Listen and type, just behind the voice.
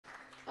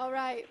All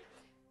right.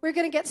 We're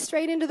going to get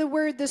straight into the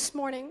word this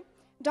morning.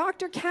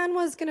 Dr.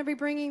 Kanwa is going to be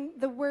bringing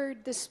the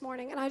word this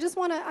morning. And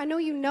I know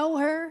you know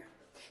her.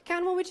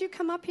 Kanwa, would you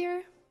come up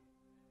here?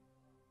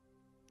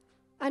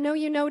 I know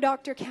you know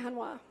Dr.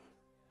 Kanwa.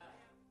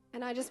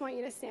 And I just want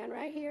you to stand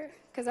right here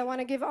because I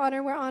want to give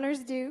honor where honor's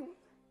due.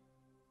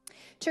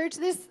 Church,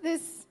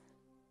 this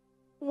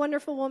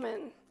wonderful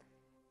woman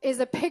is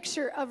a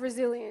picture of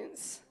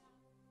resilience.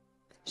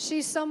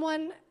 She's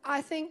someone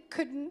I think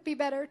couldn't be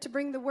better to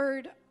bring the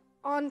word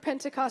on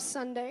Pentecost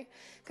Sunday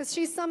because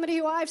she's somebody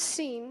who I've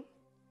seen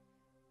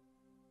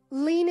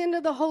lean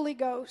into the Holy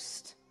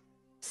Ghost,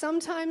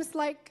 sometimes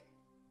like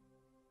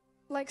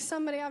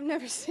somebody I've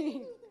never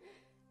seen,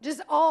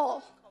 just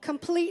all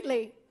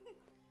completely.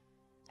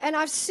 And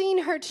I've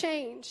seen her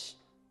change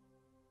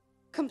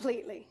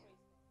completely.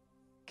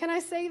 Can I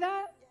say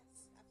that? Yes,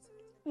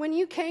 absolutely. When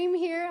you came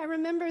here, I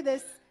remember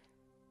this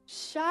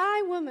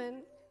shy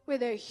woman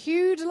with a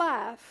huge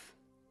laugh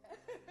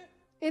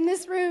in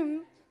this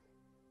room.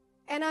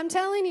 And I'm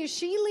telling you,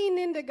 she leaned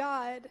into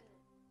God.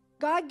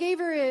 God gave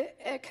her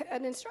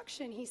an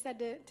instruction. He said,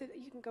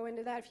 you can go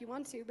into that if you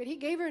want to, but he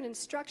gave her an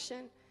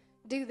instruction,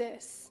 do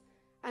this.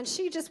 And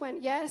she just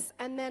went, yes,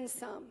 and then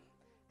some.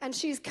 And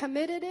she's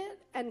committed it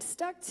and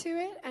stuck to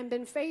it and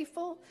been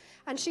faithful.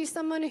 And she's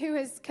someone who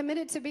is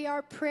committed to be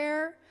our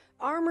prayer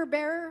armor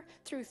bearer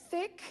through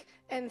thick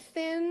and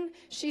thin.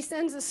 She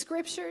sends the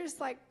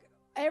scriptures like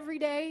every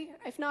day,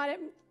 if not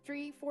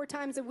 3-4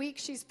 times a week.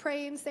 She's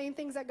praying, saying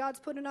things that God's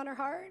putting on her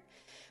heart.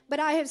 But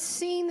I have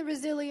seen the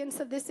resilience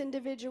of this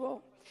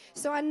individual.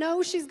 So I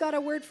know she's got a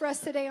word for us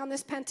today on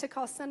this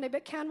Pentecost Sunday.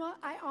 But Kanwa,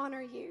 I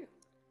honor you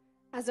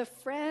as a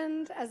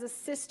friend, as a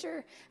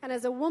sister, and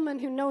as a woman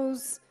who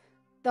knows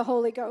the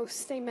Holy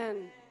Ghost.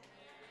 Amen.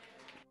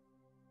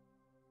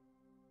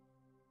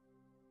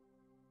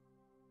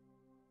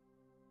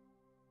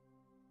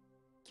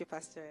 Thank you,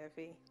 Pastor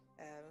Evie.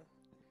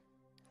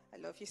 I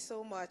love you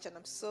so much, and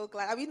I'm so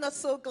glad. Are we not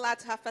so glad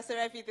to have Pastor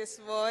Evie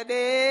this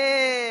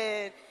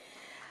morning?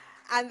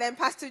 And then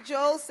Pastor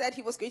Joel said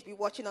he was going to be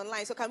watching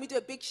online. So can we do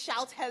a big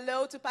shout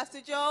hello to Pastor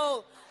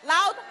Joel?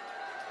 Loud?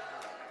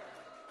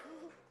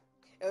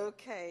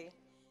 Okay.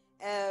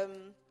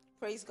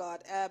 Praise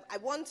God. I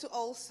want to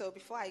also,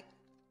 before I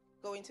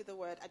go into the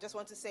word, I just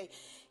want to say,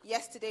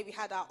 yesterday we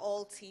had our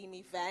all-team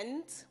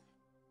event,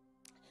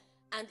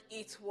 and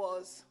it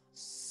was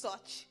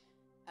such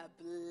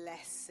a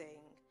blessing.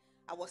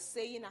 I was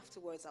saying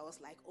afterwards, I was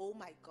like, oh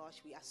my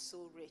gosh, we are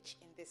so rich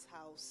in this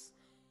house.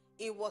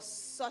 It was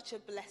such a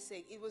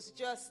blessing. It was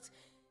just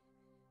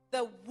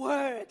the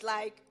word,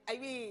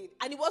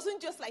 and it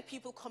wasn't just like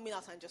people coming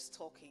out and just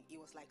talking. It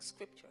was like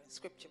scripture and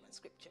scripture and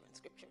scripture and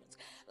scripture.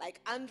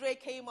 Like Andre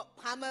came up,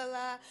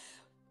 Pamela,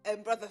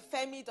 Brother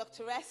Femi,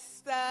 Dr.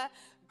 Esther,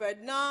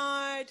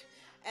 Bernard,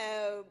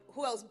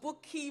 who else?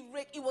 Bookie,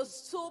 Rick. It was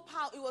so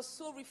powerful. It was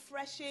so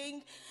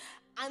refreshing.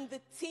 And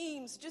the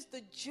teams, just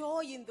the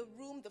joy in the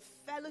room, the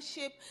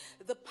fellowship,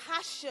 the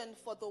passion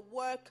for the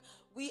work.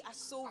 We are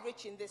so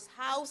rich in this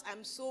house. I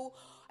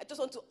just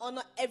want to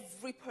honor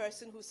every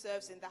person who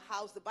serves in the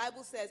house. The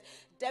Bible says,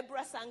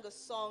 Deborah sang a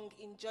song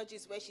in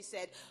Judges where she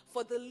said,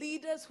 for the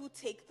leaders who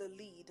take the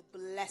lead,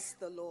 bless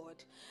the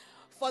Lord.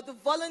 For the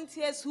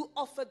volunteers who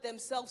offered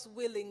themselves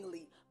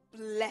willingly,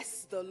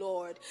 bless the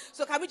Lord.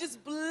 So can we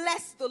just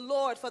bless the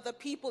Lord for the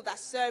people that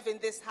serve in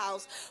this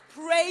house?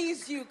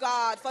 Praise you,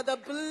 God, for the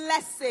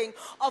blessing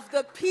of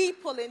the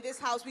people in this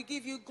house. We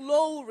give you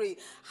glory.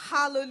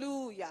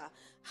 Hallelujah.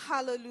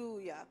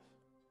 Hallelujah.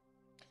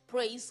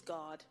 Praise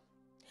God.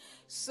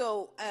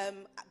 So,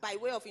 by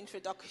way of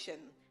introduction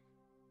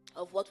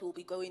of what we'll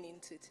be going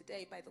into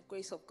today, by the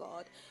grace of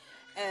God,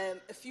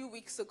 a few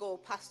weeks ago,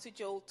 Pastor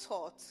Joel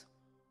taught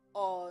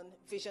on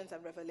visions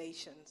and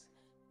revelation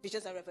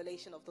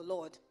of the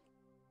Lord.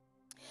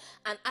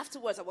 And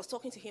afterwards, I was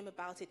talking to him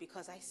about it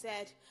because I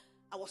said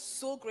I was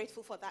so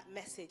grateful for that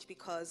message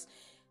because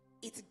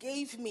it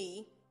gave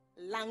me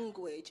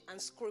language and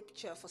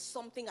scripture for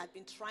something I'd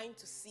been trying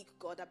to seek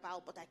God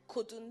about, but I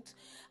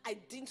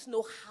didn't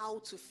know how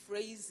to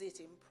phrase it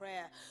in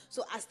prayer.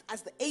 So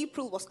as the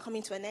April was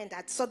coming to an end,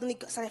 I'd suddenly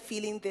started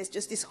feeling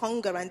this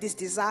hunger and this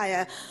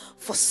desire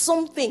for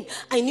something.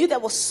 I knew there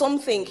was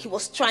something he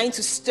was trying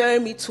to stir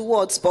me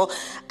towards, but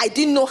I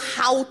didn't know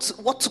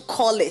what to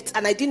call it,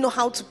 and I didn't know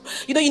how to,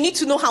 you need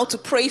to know how to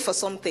pray for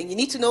something. You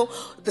need to know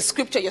the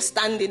scripture you're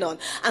standing on.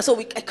 And so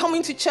I come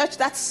into church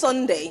that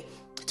Sunday,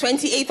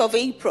 28th of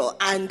April,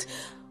 and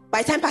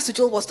by the time Pastor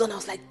Joel was done, I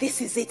was like, this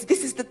is it.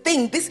 This is the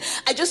thing.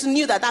 I just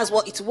knew that that's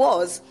what it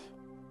was.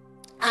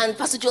 And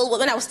Pastor Joel,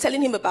 when I was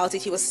telling him about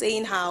it, he was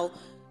saying how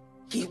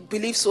he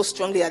believed so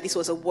strongly that this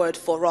was a word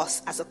for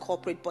us as a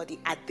corporate body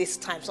at this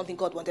time, something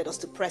God wanted us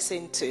to press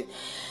into.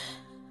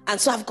 And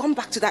so I've gone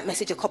back to that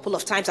message a couple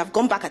of times. I've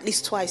gone back at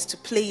least twice to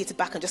play it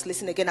back and just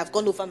listen again. I've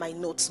gone over my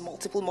notes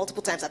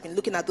multiple times. I've been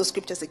looking at those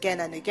scriptures again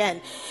and again,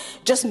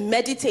 just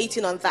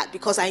meditating on that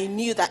because I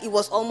knew that it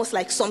was almost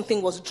like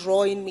something was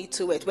drawing me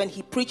to it. When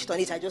he preached on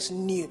it, I just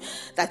knew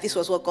that this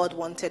was what God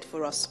wanted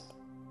for us.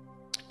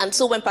 And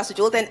so when Pastor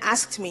Joel then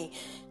asked me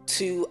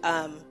to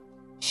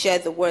share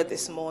the word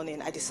this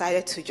morning, I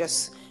decided to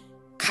just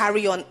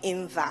carry on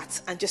in that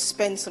and just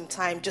spend some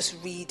time just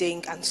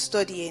reading and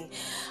studying.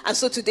 And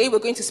so today we're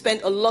going to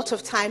spend a lot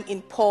of time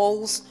in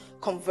Paul's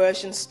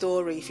conversion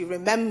story. If you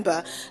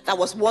remember, that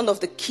was one of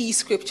the key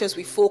scriptures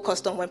we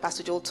focused on when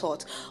Pastor Joel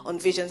taught on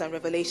visions and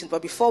revelations.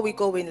 But before we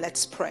go in,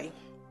 let's pray.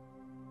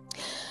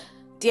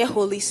 Dear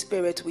Holy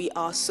Spirit, we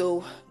are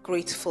so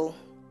grateful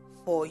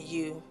for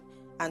you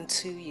and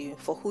to you,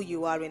 for who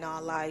you are in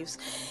our lives,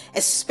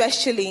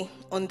 especially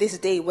on this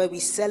day where we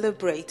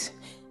celebrate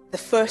the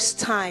first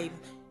time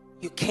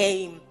you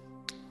came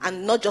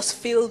and not just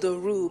filled a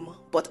room,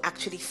 but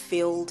actually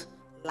filled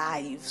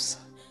lives.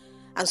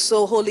 And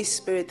so, Holy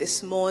Spirit,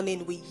 this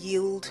morning we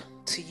yield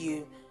to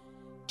you.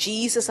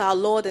 Jesus, our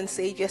Lord and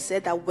Savior,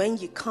 said that when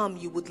you come,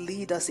 you would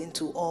lead us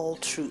into all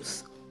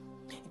truth.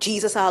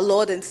 Jesus, our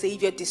Lord and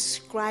Savior,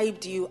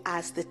 described you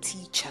as the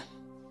teacher.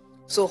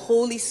 So,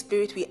 Holy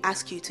Spirit, we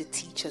ask you to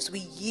teach us. We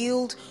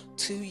yield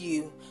to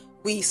you.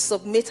 We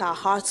submit our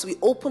hearts. We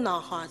open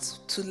our hearts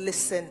to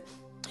listen.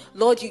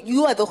 Lord,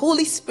 you are the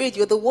Holy Spirit.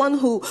 You're the one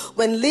who,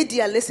 when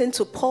Lydia listened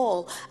to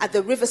Paul at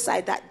the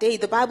riverside that day,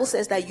 the Bible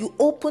says that you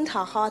opened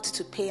her heart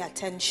to pay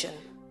attention.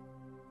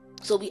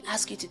 So we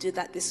ask you to do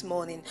that this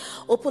morning.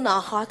 Open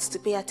our hearts to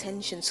pay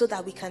attention so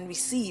that we can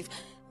receive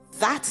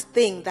that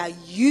thing that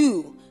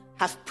you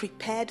have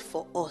prepared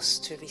for us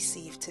to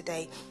receive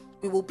today.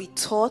 We will be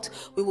taught,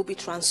 we will be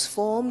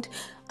transformed,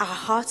 our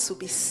hearts will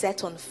be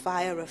set on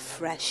fire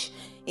afresh.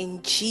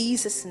 In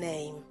Jesus'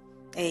 name,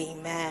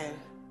 amen.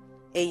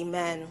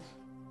 Amen.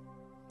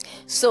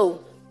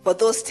 So, for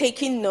those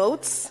taking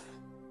notes,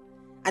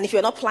 and if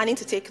you're not planning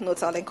to take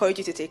notes, I'll encourage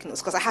you to take notes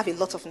because I have a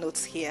lot of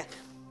notes here.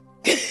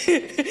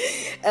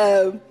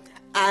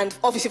 And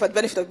obviously for the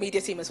benefit of the media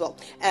team as well.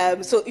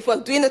 So if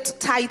we're doing a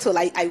title,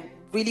 I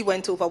really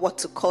went over what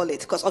to call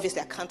it because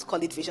obviously I can't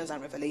call it Visions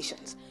and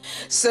Revelations.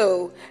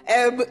 So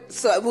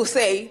I will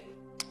say,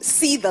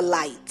 see the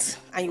light,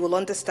 and you will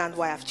understand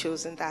why I've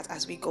chosen that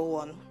as we go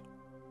on.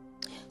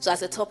 So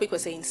as a topic, we're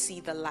saying, see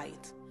the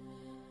light.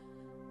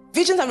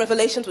 Visions and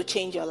revelations will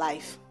change your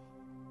life.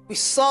 We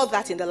saw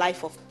that in the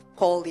life of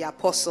Paul the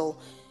Apostle.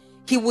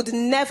 He would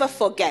never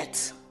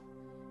forget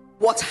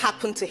what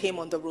happened to him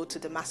on the road to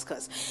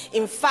Damascus.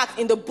 In fact,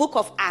 in the book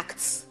of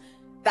Acts,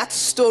 that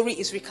story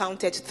is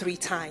recounted 3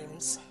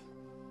 times.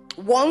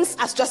 Once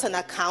as just an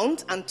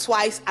account, and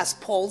twice as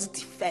Paul's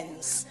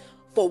defense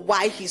for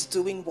why he's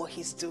doing what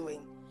he's doing.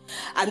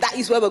 And that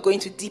is where we're going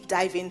to deep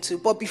dive into.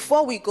 But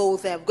before we go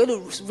there, we're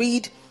going to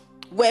read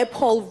where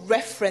Paul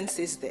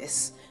references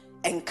this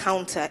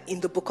encounter in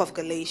the book of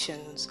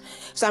Galatians.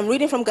 So I'm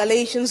reading from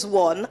Galatians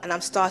 1, and I'm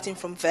starting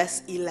from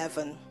verse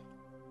 11.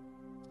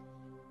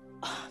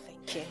 Oh,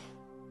 thank you.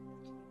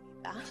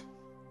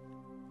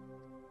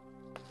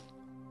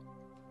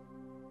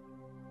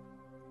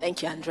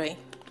 Thank you, Andre.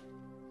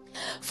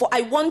 For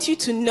I want you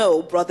to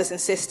know, brothers and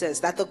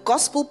sisters, that the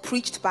gospel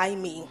preached by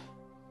me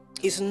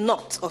is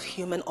not of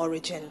human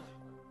origin.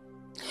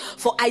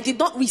 For I did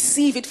not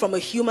receive it from a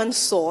human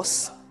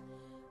source,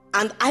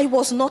 and I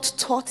was not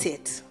taught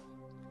it,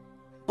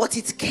 but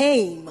it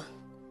came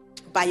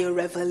by a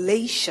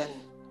revelation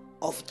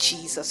of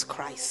Jesus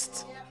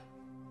Christ.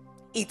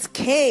 It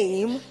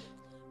came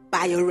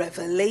by a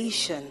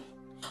revelation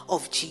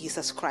of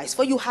Jesus Christ.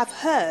 For you have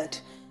heard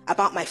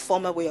about my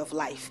former way of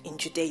life in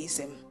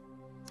Judaism.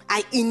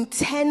 I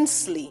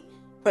intensely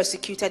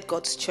persecuted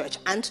God's church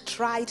and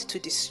tried to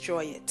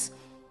destroy it.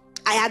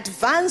 I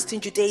advanced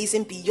in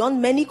Judaism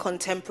beyond many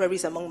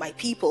contemporaries among my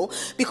people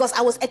because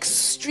I was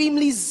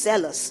extremely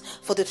zealous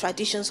for the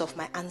traditions of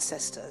my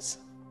ancestors.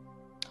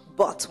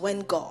 But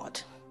when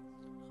God,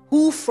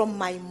 who from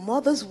my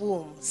mother's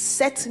womb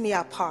set me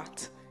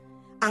apart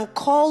and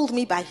called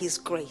me by his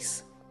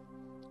grace,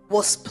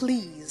 was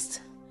pleased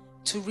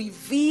to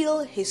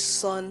reveal his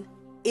Son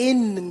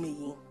in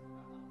me,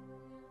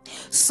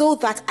 so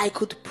that I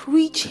could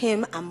preach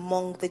him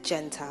among the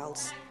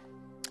Gentiles,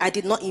 I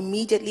did not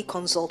immediately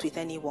consult with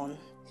anyone.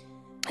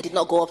 I did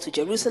not go up to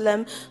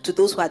Jerusalem to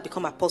those who had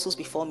become apostles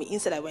before me.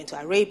 Instead, I went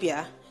to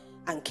Arabia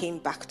and came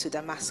back to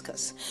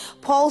Damascus.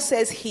 Paul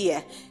says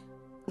here,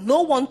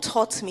 no one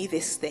taught me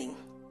this thing.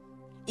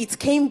 It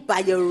came by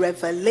a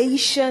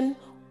revelation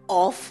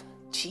of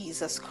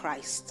Jesus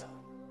Christ.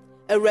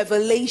 A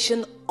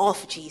revelation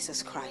of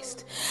Jesus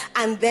Christ.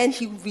 And then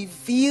he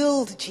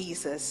revealed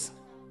Jesus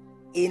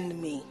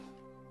in me.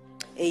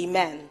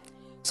 Amen.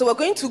 So we're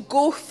going to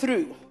go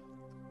through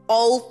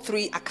all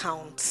 3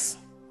 accounts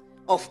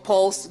of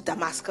Paul's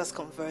Damascus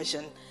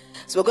conversion.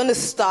 So we're going to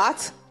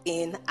start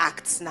in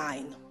Acts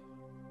 9.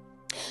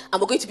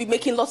 And we're going to be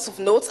making lots of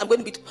notes.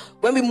 When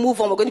we move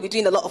on, we're going to be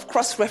doing a lot of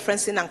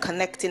cross-referencing and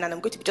connecting, and I'm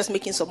going to be just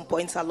making some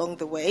points along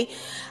the way,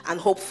 and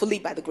hopefully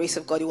by the grace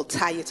of God, it will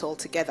tie it all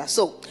together.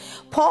 So,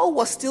 Paul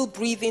was still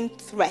breathing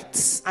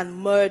threats and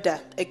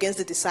murder against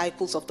the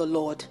disciples of the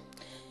Lord.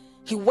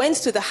 He went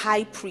to the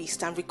high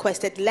priest and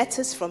requested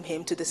letters from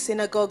him to the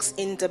synagogues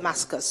in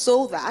Damascus,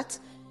 so that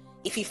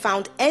if he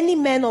found any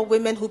men or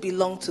women who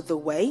belonged to the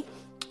way,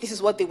 this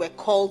is what they were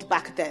called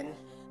back then.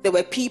 They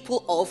were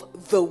people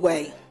of the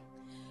way.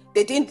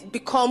 They didn't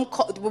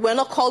we were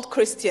not called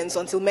Christians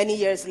until many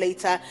years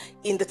later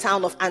in the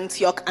town of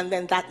Antioch, and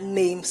then that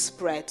name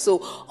spread.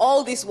 So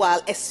all this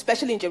while,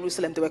 especially in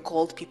Jerusalem, they were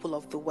called people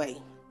of the way.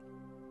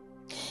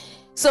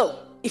 So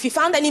if he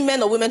found any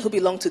men or women who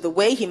belonged to the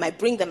way, he might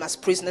bring them as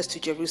prisoners to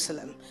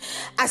Jerusalem.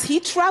 As he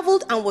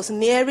traveled and was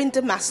nearing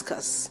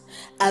Damascus,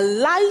 a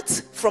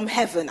light from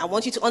heaven, I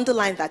want you to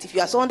underline that. If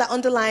you are someone that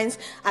underlines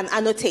and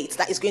annotates,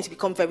 that is going to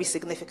become very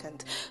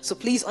significant. So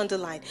please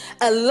underline.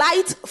 A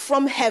light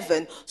from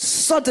heaven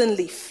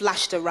suddenly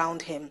flashed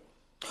around him.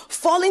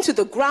 Falling to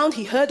the ground,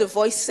 he heard a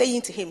voice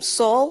saying to him,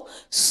 "Saul,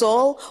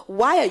 Saul,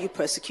 why are you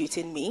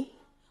persecuting me?"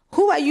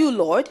 "Who are you,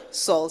 Lord?"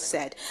 Saul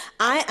said.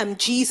 "I am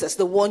Jesus,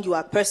 the one you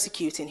are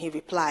persecuting," he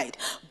replied.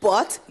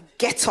 "But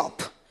get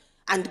up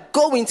and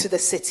go into the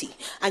city,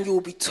 and you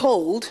will be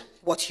told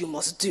what you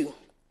must do."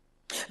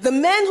 The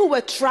men who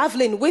were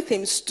traveling with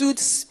him stood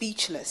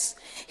speechless,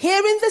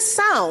 hearing the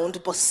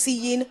sound but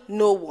seeing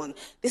no one.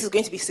 This is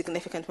going to be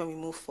significant when we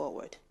move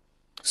forward.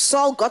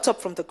 Saul got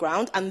up from the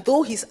ground, and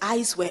though his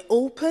eyes were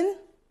open,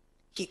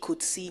 he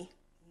could see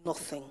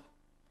nothing.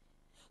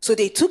 So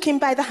they took him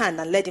by the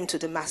hand and led him to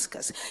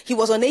Damascus. He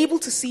was unable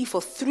to see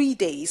for 3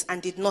 days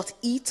and did not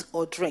eat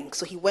or drink.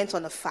 So he went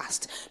on a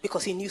fast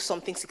because he knew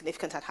something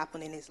significant had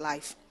happened in his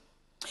life.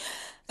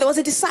 There was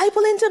a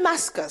disciple in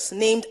Damascus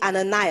named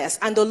Ananias,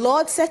 and the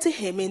Lord said to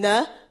him in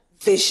a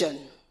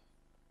vision,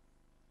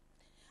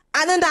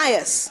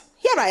 "Ananias."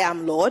 "Here I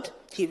am, Lord,"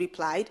 he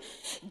replied.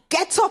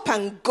 "Get up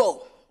and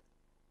go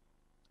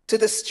to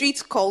the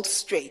street called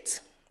Straight,"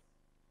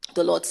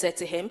 the Lord said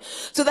to him,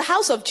 "to the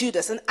house of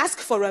Judas, and ask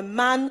for a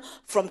man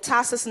from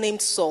Tarsus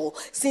named Saul,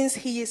 since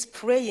he is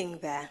praying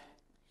there.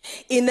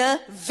 In a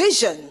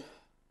vision,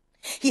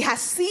 he has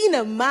seen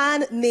a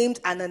man named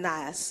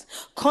Ananias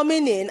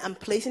coming in and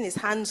placing his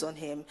hands on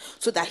him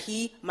so that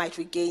he might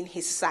regain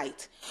his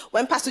sight."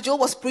 When Pastor Joel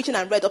was preaching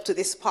and read up to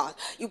this part,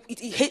 it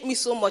hit me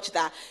so much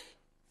that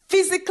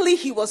physically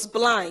he was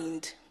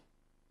blind,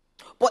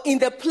 but in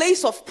the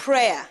place of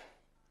prayer,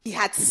 he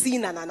had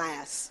seen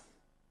Ananias.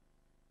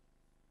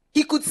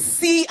 He could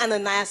see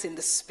Ananias in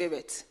the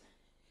spirit,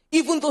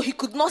 even though he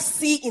could not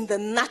see in the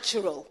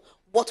natural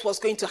what was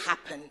going to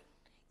happen.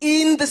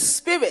 In the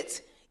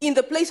spirit, in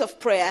the place of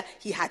prayer,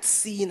 he had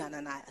seen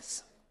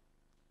Ananias.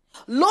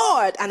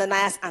 "Lord,"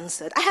 Ananias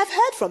answered, "I have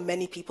heard from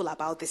many people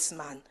about this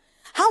man,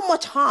 how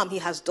much harm he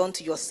has done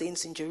to your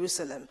saints in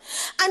Jerusalem.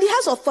 And he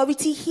has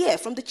authority here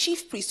from the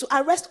chief priest to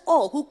arrest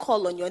all who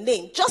call on your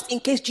name," just in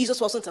case Jesus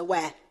wasn't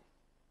aware.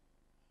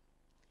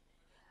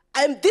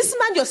 "This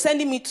man you're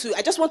sending me to,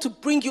 I just want to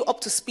bring you up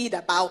to speed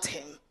about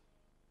him,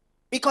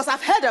 because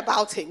I've heard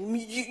about him.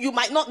 You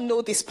might not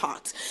know this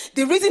part.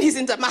 The reason he's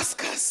in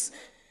Damascus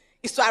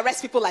is to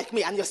arrest people like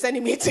me, and you're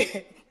sending me to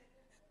him."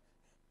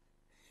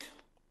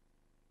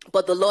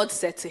 But the Lord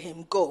said to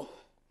him, "Go,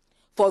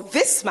 for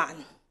this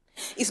man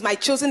is my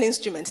chosen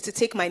instrument to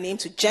take my name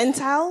to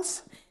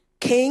Gentiles,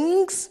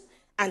 kings,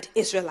 and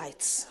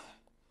Israelites.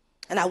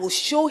 And I will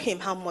show him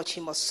how much he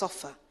must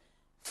suffer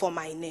for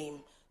my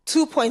name."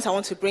 2 points I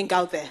want to bring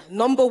out there.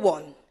 Number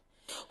one,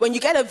 when you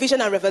get a vision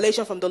and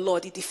revelation from the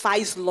Lord, it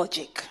defies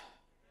logic.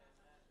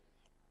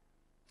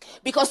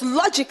 Because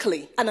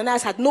logically,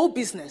 Ananias had no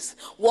business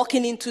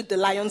walking into the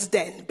lion's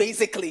den,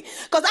 basically.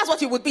 Because that's what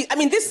he would be. I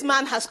mean, this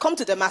man has come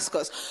to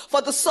Damascus for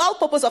the sole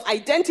purpose of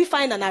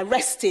identifying and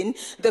arresting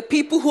the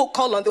people who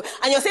call on the...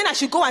 And you're saying I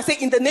should go and say,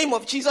 "In the name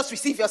of Jesus,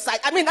 receive your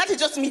sight." I mean, that is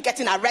just me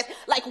getting arrested.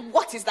 Like,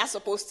 what is that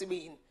supposed to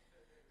mean?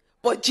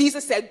 But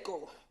Jesus said,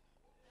 "Go."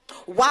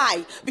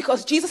 Why?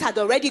 Because Jesus had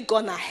already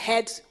gone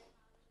ahead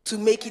to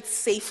make it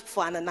safe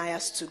for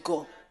Ananias to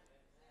go.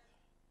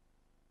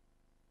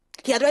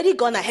 He had already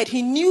gone ahead.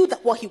 He knew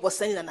that what he was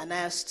sending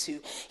Ananias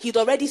to. He'd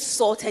already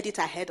sorted it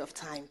ahead of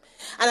time.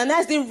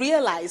 Ananias didn't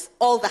realize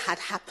all that had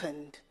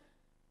happened.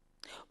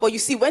 But you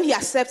see, when he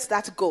accepts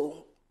that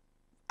go,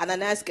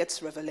 Ananias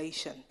gets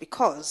revelation.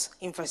 Because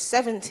in verse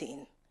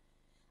 17,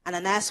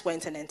 Ananias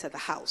went and entered the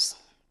house.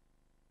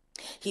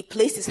 He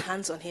placed his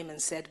hands on him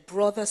and said,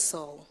 "Brother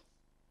Saul,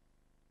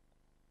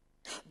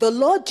 the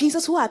Lord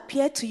Jesus who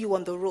appeared to you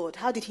on the road,"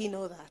 how did he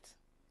know that?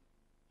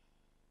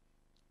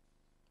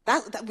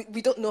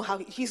 We don't know how.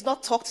 He's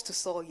not talked to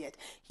Saul yet.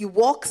 He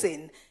walks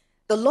in.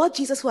 "The Lord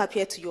Jesus who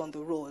appeared to you on the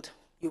road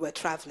you were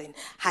traveling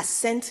has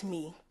sent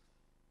me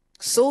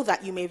so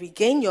that you may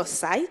regain your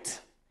sight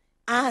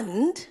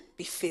and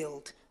be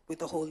filled with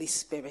the Holy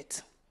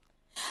Spirit."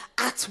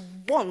 At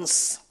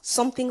once,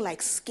 something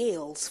like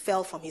scales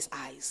fell from his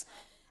eyes,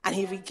 and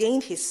he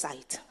regained his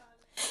sight.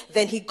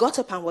 Then he got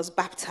up and was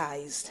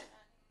baptized.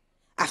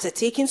 After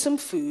taking some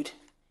food,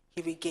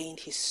 he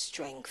regained his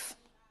strength.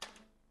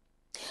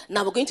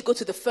 Now we're going to go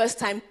to the first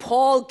time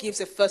Paul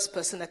gives a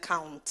first-person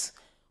account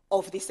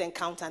of this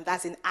encounter, and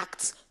that's in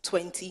Acts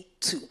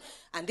 22.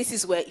 And this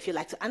is where, if you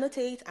like to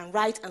annotate and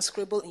write and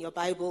scribble in your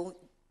Bible,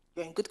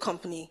 you're in good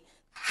company.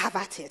 Have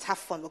at it. Have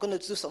fun. We're going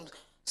to do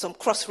some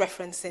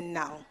cross-referencing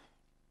now.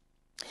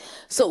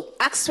 So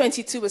Acts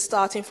 22 is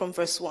starting from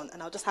verse 1,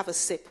 and I'll just have a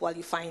sip while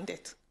you find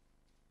it.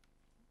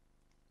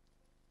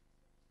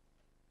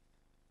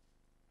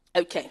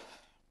 Okay.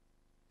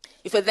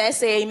 If you're there,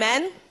 say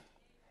amen.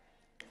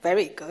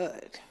 Very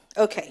good.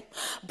 Okay.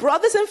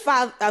 Brothers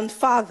and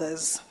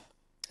fathers,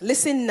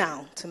 listen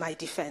now to my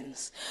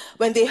defense.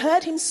 When they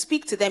heard him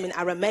speak to them in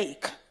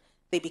Aramaic,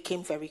 they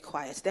became very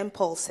quiet. Then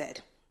Paul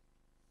said,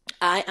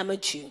 I am a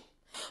Jew,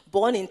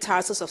 born in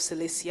Tarsus of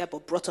Cilicia,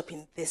 but brought up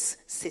in this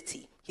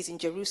city. He's in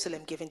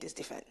Jerusalem giving this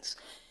defense.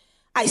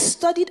 I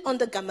studied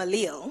under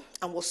Gamaliel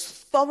and was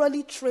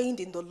thoroughly trained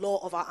in the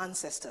law of our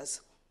ancestors.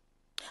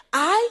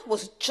 I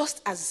was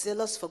just as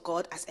zealous for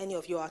God as any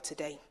of you are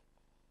today.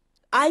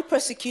 I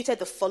persecuted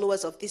the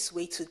followers of this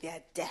way to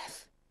their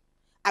death,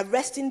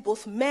 arresting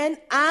both men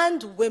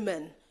and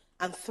women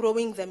and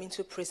throwing them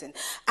into prison.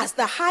 As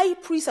the high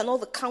priest and all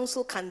the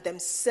council can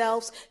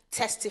themselves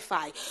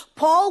testify,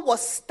 Paul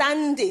was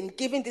standing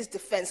giving this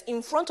defense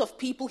in front of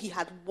people he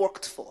had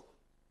worked for,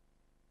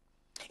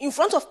 in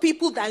front of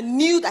people that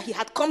knew that he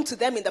had come to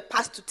them in the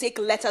past to take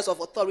letters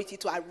of authority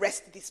to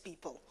arrest these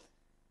people.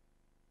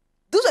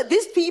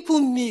 These people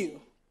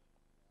knew.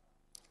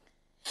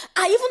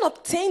 I even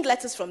obtained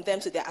letters from them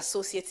to their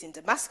associates in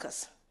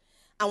Damascus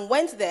and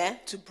went there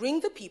to bring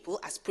the people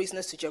as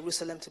prisoners to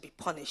Jerusalem to be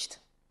punished.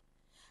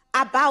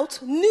 About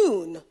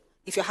noon,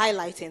 if you're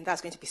highlighting,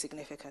 that's going to be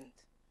significant.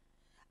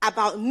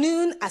 About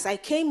noon, as I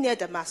came near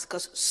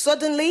Damascus,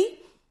 suddenly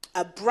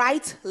a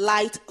bright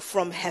light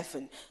from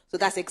heaven, so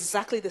that's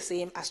exactly the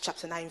same as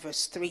chapter 9,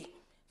 verse 3,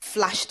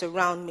 flashed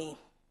around me.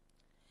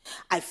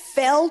 I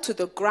fell to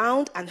the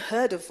ground and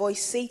heard a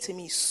voice say to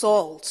me,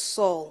 Saul,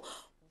 Saul,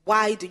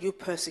 why do you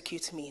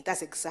persecute me?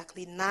 That's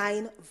exactly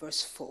 9,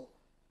 verse 4.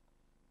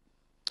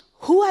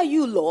 Who are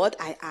you, Lord?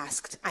 I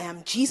asked. I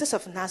am Jesus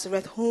of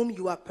Nazareth, whom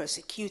you are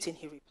persecuting,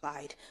 he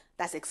replied.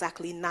 That's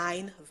exactly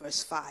 9,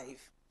 verse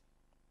 5.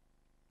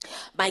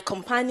 My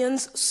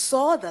companions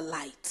saw the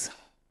light,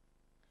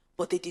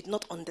 but they did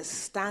not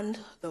understand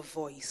the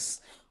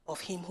voice of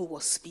him who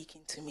was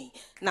speaking to me.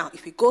 Now,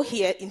 if we go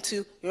here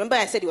into, remember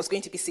I said it was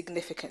going to be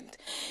significant.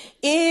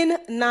 In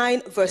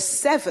 9 verse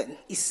 7,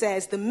 it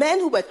says, the men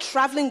who were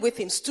traveling with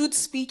him stood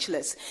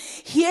speechless,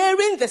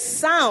 hearing the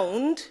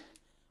sound,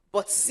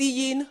 but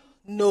seeing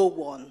no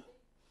one.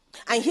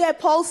 And here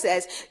Paul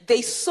says,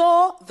 they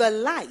saw the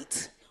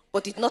light,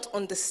 but did not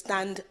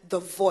understand the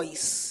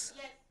voice.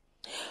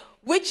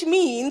 Which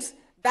means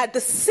that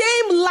the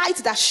same light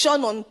that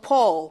shone on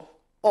Paul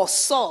or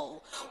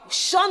Saul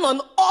shone on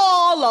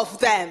all of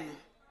them.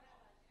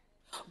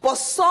 But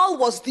Saul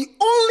was the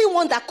only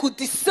one that could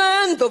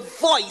discern the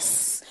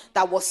voice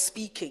that was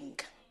speaking.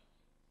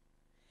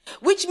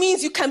 Which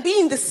means you can be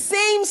in the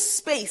same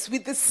space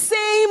with the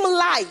same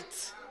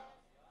light.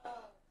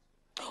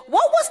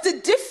 What was the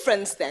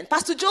difference then?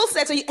 Pastor Joel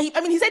said, so he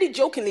said it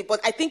jokingly,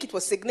 but I think it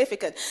was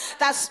significant.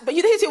 But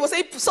you know, he was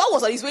saying Saul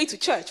was on his way to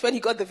church when he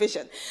got the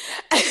vision.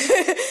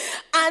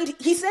 And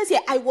he says here,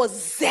 I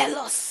was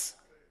zealous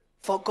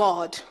for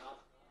God.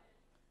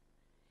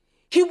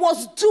 He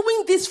was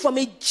doing this from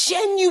a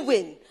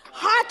genuine,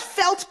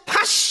 heartfelt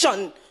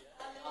passion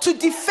to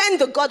defend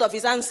the God of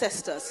his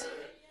ancestors.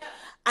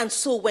 And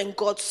so when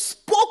God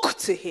spoke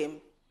to him,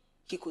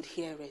 he could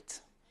hear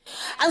it.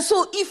 And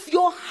so if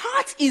your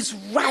heart is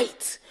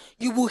right,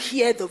 you will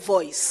hear the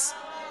voice.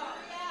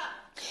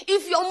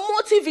 If your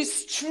motive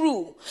is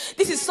true,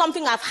 this is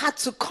something I've had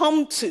to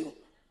come to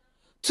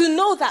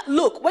know that,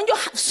 look, when you're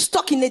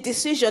stuck in a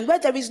decision where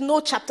there is no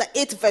chapter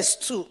 8 verse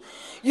 2,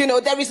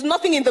 there is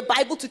nothing in the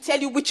Bible to tell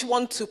you which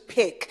one to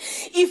pick.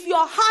 If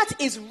your heart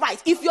is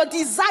right, if your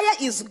desire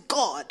is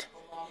God,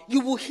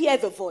 you will hear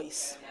the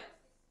voice.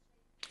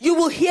 You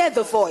will hear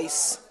the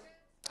voice.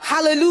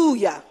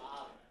 Hallelujah.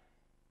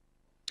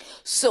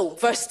 So,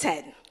 verse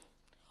 10.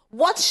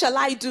 What shall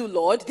I do,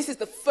 Lord? This is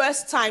the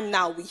first time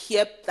now we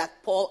hear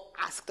that Paul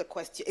asked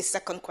a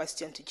second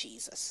question to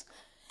Jesus.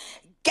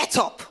 Get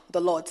up,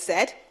 the Lord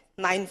said,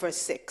 9 verse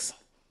 6,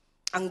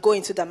 and go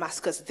into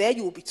Damascus. There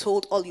you will be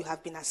told all you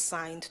have been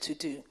assigned to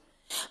do.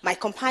 My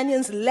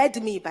companions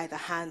led me by the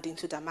hand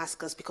into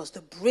Damascus because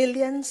the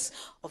brilliance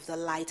of the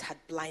light had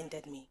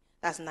blinded me.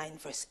 That's 9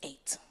 verse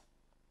 8.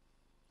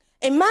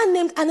 A man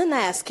named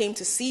Ananias came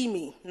to see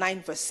me,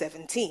 9 verse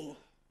 17.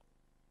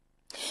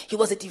 He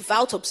was a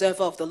devout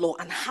observer of the law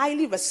and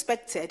highly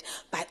respected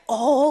by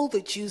all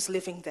the Jews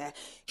living there.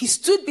 He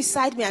stood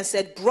beside me and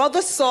said,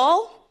 Brother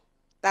Saul,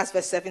 that's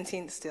verse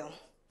 17 still,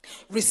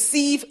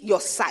 receive your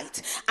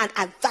sight. And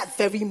at that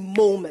very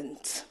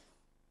moment,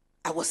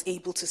 I was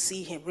able to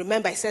see him.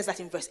 Remember, it says that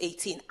in verse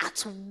 18.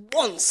 At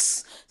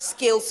once,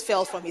 scales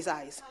fell from his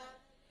eyes.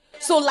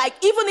 So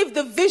even if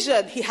the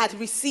vision he had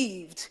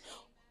received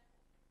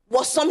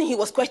was something he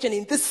was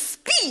questioning, the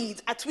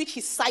speed at which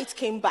his sight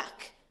came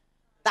back,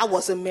 that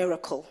was a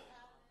miracle.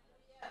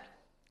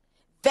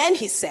 Then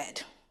he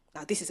said,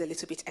 now this is a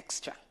little bit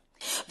extra.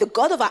 The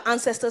God of our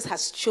ancestors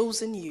has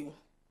chosen you.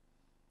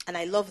 And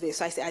I love this.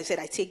 So I said,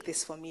 I take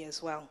this for me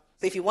as well.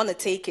 So if you want to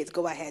take it,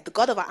 go ahead. The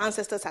God of our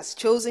ancestors has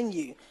chosen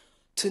you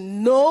to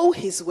know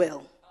his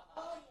will,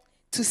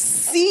 to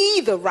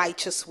see the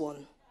righteous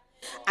one,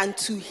 and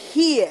to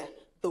hear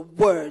the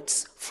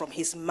words from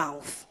his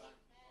mouth.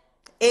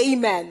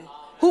 Amen.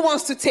 Who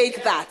wants to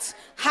take that?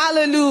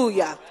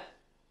 Hallelujah.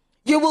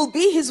 You will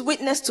be his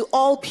witness to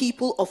all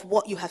people of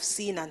what you have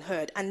seen and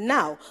heard. And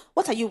now,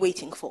 what are you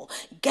waiting for?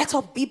 Get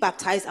up, be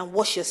baptized, and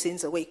wash your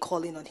sins away,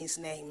 calling on his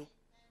name.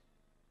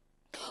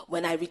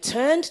 When I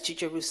returned to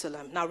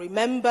Jerusalem, now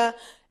remember,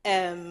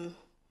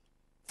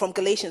 from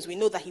Galatians, we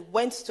know that he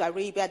went to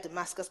Arabia,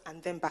 Damascus,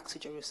 and then back to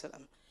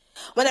Jerusalem.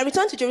 When I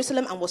returned to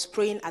Jerusalem and was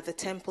praying at the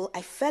temple,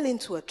 I fell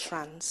into a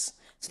trance.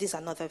 So this is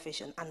another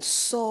vision, and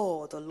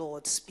saw the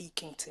Lord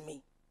speaking to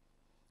me.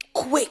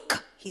 Quick,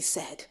 he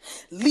said,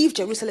 leave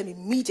Jerusalem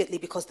immediately,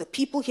 because the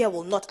people here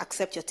will not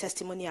accept your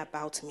testimony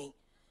about me.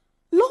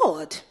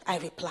 Lord, I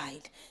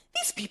replied,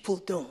 these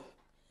people know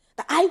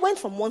that I went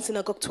from one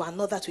synagogue to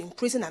another to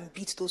imprison and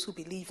beat those who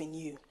believe in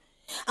you.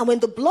 And when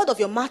the blood of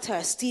your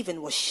martyr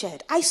Stephen was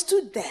shed, I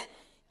stood there,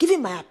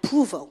 giving my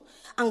approval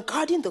and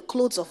guarding the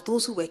clothes of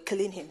those who were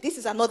killing him. This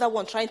is another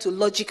one trying to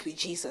logic with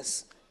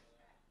Jesus.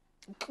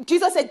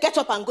 Jesus said, get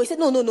up and go. He said,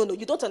 no,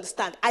 you don't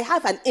understand. I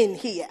have an inn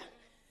here.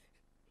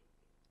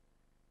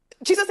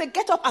 Jesus said,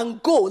 get up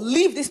and go,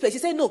 leave this place. He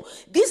said, no,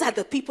 these are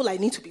the people I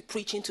need to be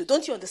preaching to.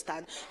 Don't you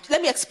understand?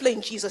 Let me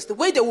explain Jesus. The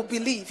way they will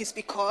believe is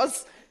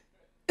because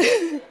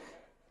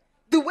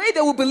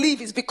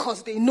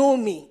they know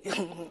me.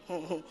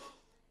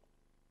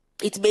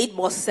 It made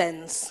more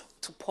sense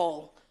to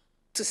Paul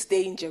to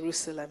stay in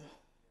Jerusalem.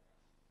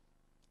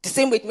 The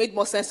same way it made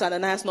more sense to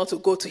Ananias not to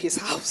go to his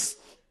house.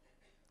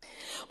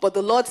 But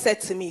the Lord said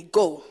to me,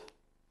 go,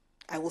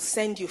 I will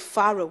send you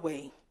far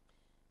away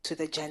to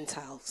the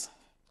Gentiles.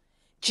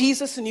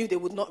 Jesus knew they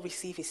would not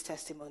receive his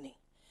testimony.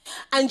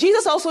 And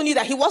Jesus also knew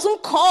that he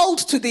wasn't called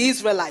to the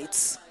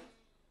Israelites.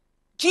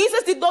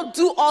 Jesus did not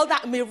do all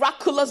that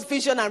miraculous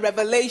vision and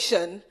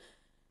revelation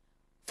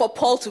for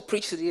Paul to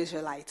preach to the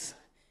Israelites.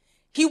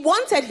 He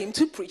wanted him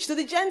to preach to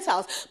the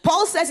Gentiles.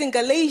 Paul says in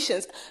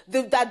Galatians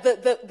that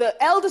the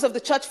elders of the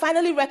church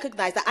finally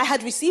recognized that I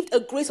had received a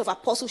grace of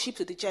apostleship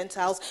to the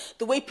Gentiles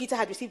the way Peter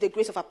had received a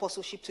grace of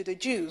apostleship to the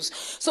Jews.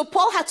 So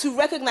Paul had to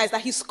recognize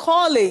that his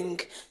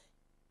calling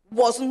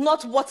was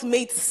not what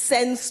made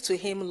sense to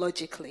him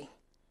logically.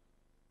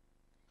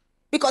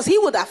 Because he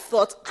would have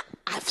thought,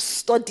 I've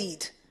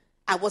studied.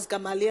 I was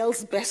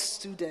Gamaliel's best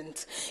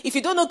student. If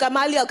you don't know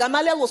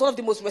Gamaliel was one of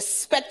the most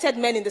respected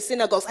men in the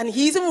synagogues. And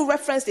he's even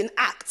referenced in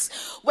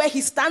Acts, where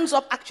he stands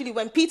up actually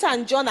when Peter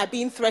and John are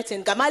being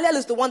threatened. Gamaliel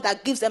is the one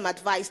that gives them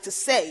advice to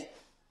say,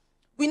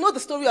 we know the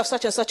story of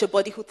such and such a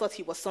body who thought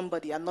he was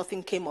somebody and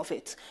nothing came of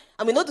it.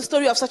 And we know the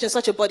story of such and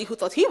such a body who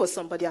thought he was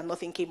somebody and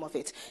nothing came of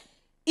it.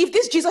 If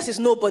this Jesus is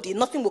nobody,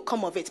 nothing will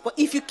come of it. But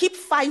if you keep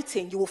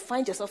fighting, you will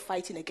find yourself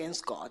fighting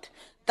against God.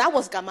 That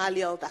was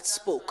Gamaliel that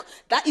spoke.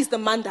 That is the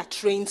man that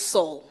trained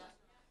Saul.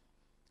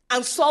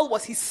 And Saul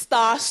was his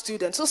star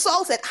student. So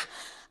Saul said,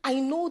 I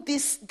know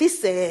this,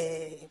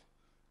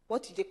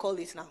 what do they call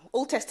it now?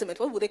 Old Testament.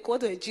 What would they call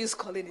the Jews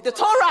calling it? The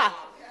Torah.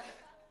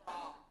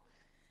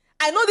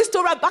 I know this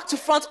Torah back to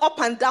front, up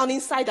and down,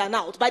 inside and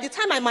out. By the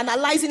time I'm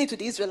analyzing it to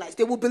the Israelites,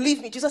 they will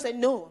believe me. Jesus said,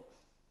 no,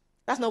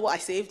 that's not what I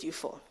saved you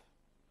for.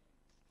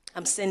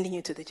 I'm sending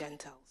you to the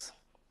Gentiles.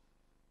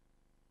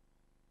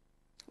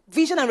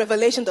 Vision and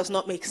revelation does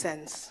not make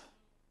sense.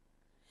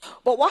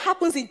 But what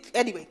happens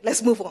anyway,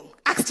 let's move on.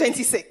 Acts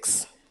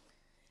 26.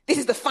 This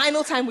is the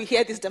final time we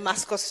hear this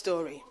Damascus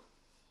story.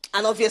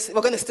 And obviously,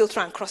 we're going to still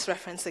try and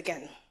cross-reference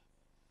again.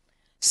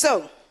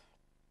 So,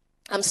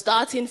 I'm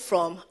starting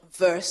from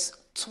verse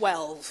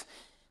 12.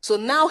 So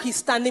now he's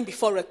standing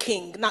before a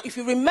king. Now, if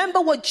you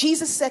remember what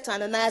Jesus said to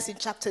Ananias in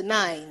chapter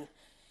 9,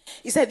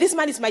 he said, this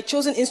man is my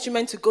chosen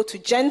instrument to go to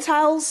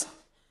Gentiles,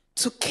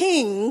 to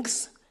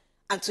kings,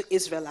 and to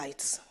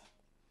Israelites.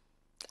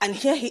 And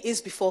here he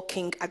is before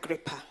King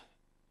Agrippa.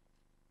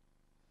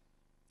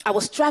 I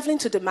was traveling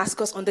to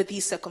Damascus under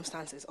these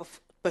circumstances of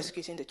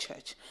persecuting the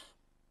church,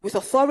 with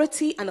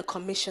authority and a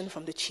commission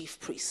from the chief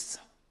priests.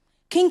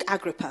 King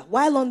Agrippa,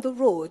 while on the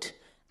road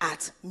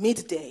at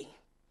midday,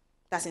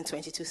 that's in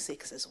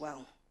 22:6 as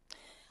well,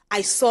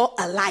 I saw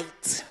a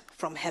light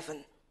from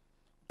heaven,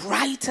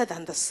 brighter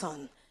than the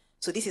sun.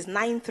 So this is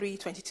 9:3,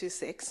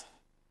 22:6,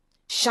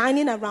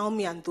 shining around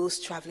me and those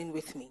traveling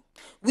with me.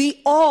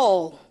 We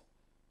all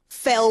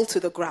fell to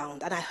the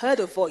ground, and I heard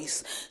a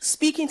voice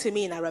speaking to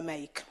me in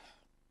Aramaic.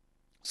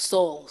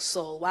 Saul,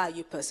 Saul, why are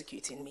you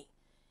persecuting me?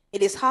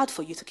 It is hard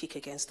for you to kick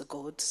against the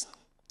goads.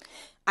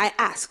 I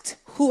asked,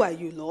 who are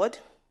you, Lord?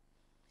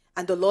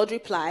 And the Lord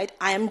replied,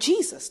 I am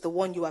Jesus, the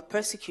one you are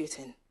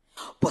persecuting.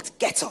 But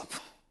get up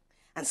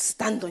and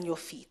stand on your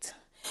feet,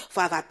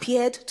 for I've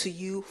appeared to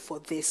you for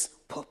this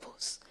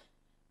purpose.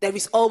 There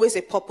is always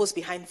a purpose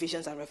behind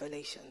visions and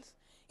revelations.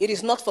 It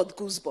is not for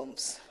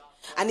goosebumps.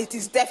 And it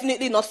is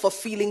definitely not for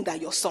feeling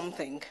that you're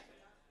something.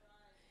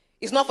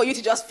 It's not for you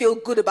to just feel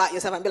good about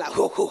yourself and be like,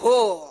 ho, ho,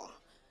 ho.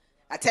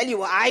 I tell you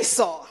what I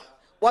saw,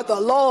 what the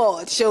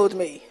Lord showed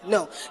me.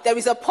 No, there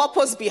is a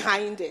purpose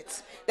behind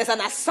it. There's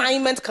an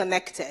assignment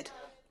connected.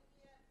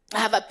 I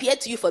have appeared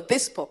to you for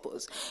this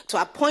purpose,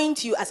 to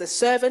appoint you as a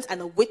servant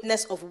and a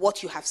witness of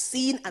what you have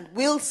seen and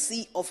will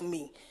see of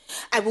me.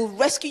 I will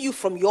rescue you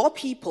from your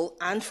people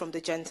and from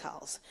the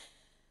Gentiles.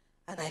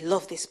 And I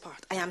love this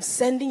part. I am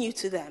sending you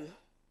to them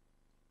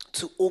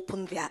to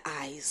open their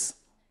eyes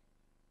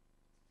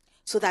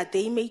so that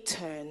they may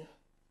turn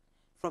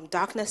from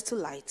darkness to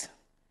light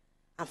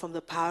and from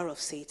the power of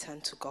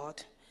Satan to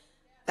God,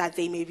 that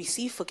they may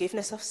receive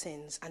forgiveness of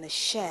sins and a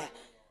share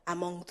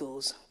among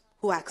those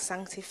who are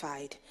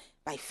sanctified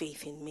by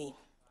faith in me.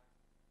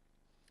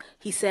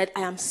 He said,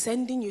 I am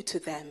sending you to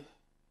them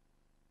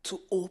to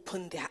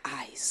open their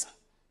eyes.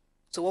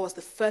 So what was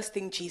the first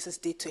thing Jesus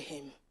did to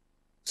him?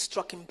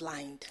 Struck him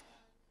blind.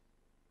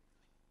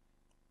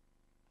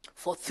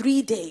 For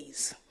 3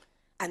 days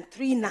and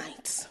 3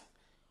 nights,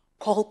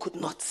 Paul could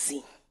not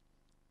see.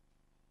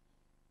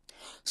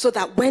 So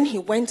that when he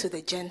went to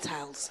the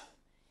Gentiles,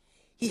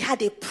 he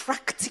had a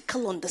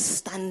practical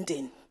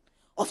understanding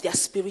of their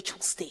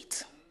spiritual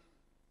state.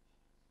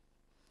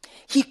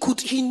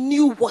 He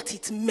knew what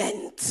it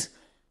meant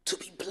to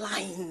be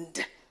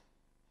blind.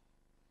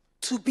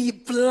 To be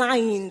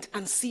blind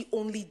and see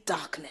only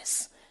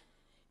darkness.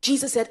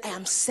 Jesus said, I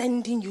am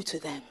sending you to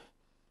them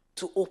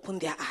to open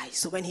their eyes.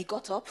 So when he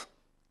got up,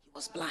 he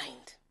was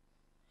blind.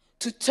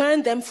 To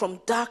turn them from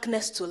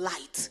darkness to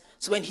light.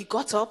 So when he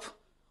got up,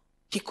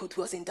 he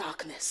was in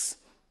darkness.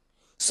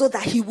 So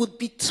that he would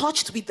be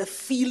touched with the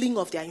feeling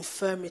of their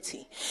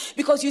infirmity.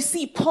 Because you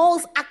see,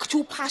 Paul's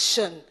actual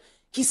passion,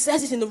 he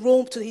says it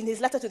in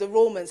his letter to the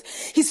Romans,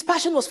 his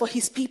passion was for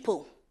his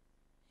people.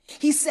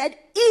 He said,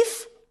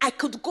 if I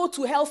could go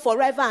to hell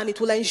forever and it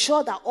will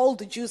ensure that all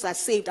the Jews are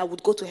saved, I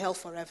would go to hell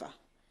forever.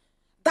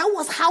 That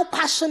was how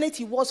passionate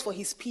he was for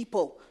his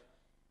people.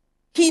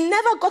 He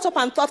never got up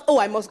and thought,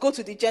 I must go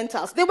to the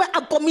Gentiles. They were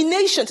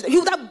abominations. He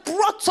would have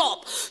brought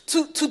up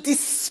to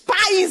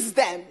despise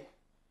them.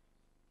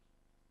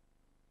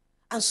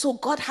 And so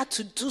God had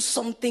to do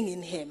something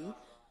in him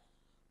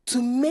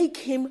to make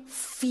him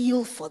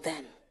feel for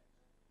them.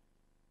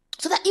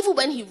 So that even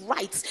when he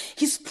writes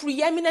his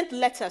preeminent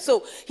letter,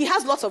 so he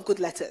has lots of good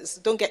letters,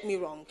 don't get me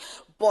wrong,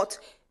 but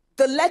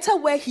the letter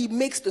where he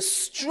makes the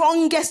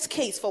strongest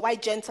case for why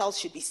Gentiles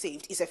should be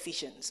saved is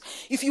Ephesians.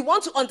 If you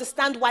want to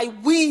understand why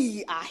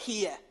we are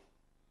here,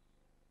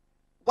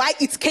 why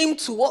it came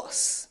to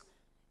us,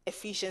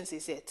 Ephesians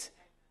is it.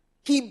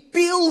 He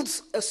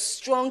builds a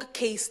strong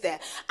case there.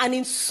 And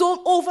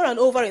over and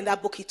over in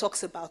that book, he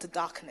talks about the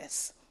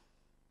darkness.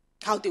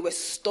 How they were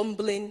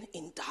stumbling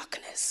in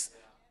darkness.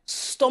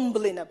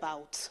 Stumbling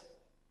about.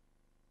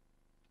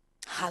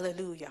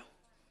 Hallelujah.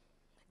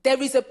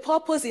 There is a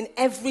purpose in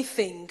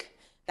everything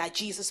that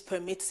Jesus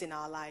permits in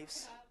our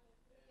lives.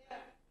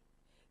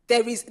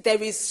 There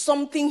is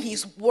something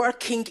he's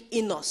working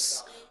in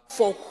us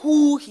for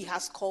who he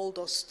has called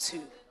us to.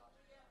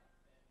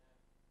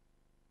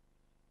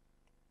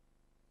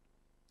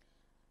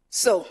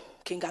 So,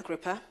 King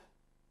Agrippa,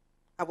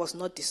 I was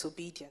not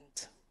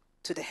disobedient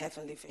to the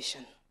heavenly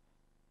vision.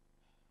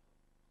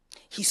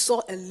 He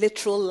saw a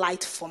literal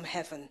light from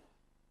heaven.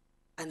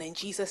 And then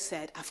Jesus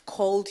said, I've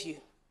called you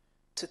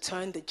to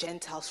turn the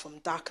Gentiles from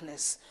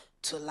darkness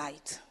to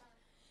light.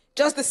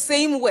 Just the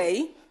same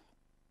way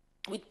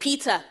with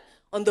Peter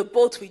on the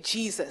boat with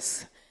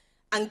Jesus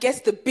and gets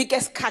the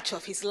biggest catch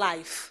of his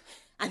life.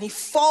 And he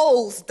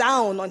falls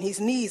down on his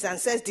knees and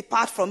says,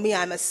 depart from me,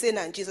 I'm a sinner.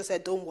 And Jesus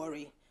said, don't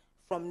worry.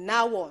 From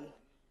now on,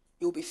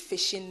 you'll be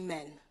fishing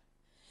men.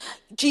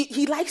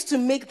 He likes to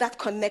make that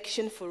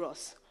connection for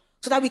us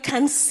so that we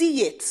can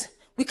see it.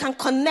 We can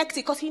connect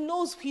it because he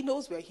knows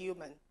we're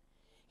human.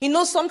 He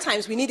knows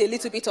sometimes we need a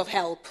little bit of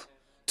help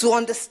to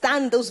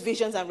understand those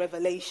visions and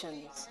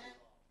revelations.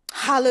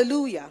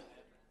 Hallelujah.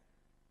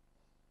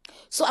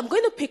 So I'm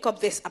going to pick up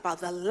this about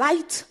the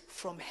light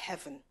from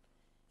heaven.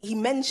 He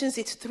mentions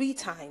it 3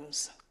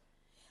 times.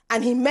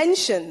 And he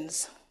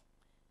mentions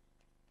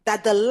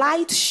that the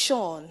light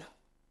shone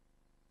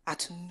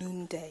at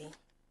noonday.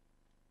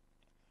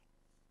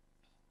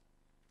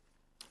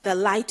 The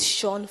light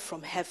shone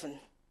from heaven.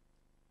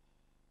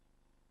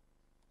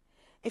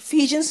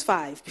 Ephesians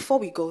 5, before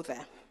we go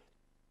there,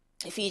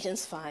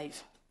 Ephesians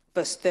 5,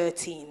 verse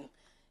 13,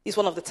 is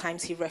one of the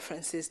times he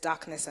references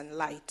darkness and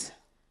light.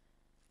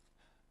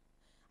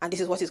 And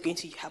this is what I'm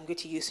going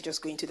to use to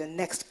just go into the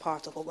next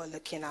part of what we're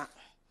looking at.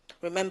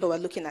 Remember, we're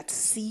looking at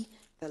see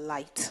the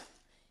light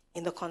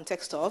in the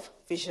context of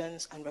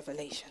visions and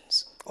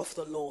revelations of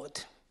the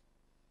Lord.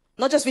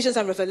 Not just visions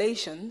and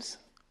revelations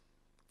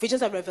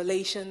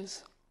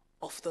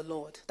of the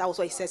Lord. That was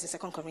what he says in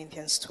 2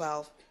 Corinthians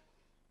 12.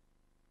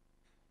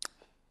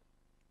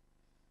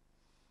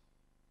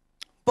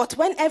 But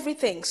when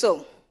everything,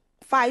 so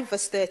 5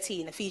 verse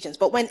 13, Ephesians,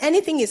 but when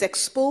anything is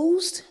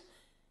exposed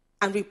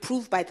and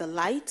reproved by the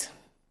light,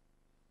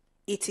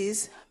 it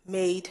is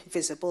made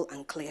visible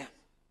and clear.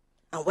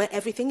 And where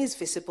everything is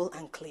visible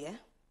and clear,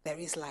 there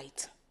is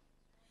light.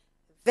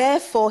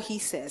 Therefore, he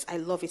says, I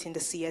love it in the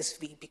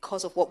CSV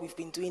because of what we've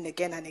been doing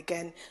again and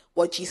again,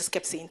 what Jesus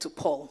kept saying to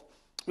Paul.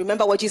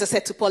 Remember what Jesus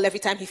said to Paul every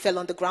time he fell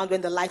on the ground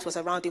when the light was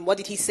around him? What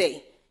did he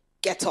say?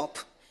 Get up.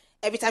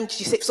 Every time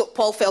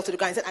Paul fell to the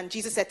ground, and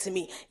Jesus said to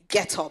me,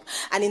 get up.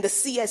 And in the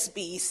CSB,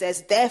 he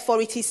says,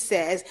 therefore it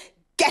says,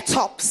 get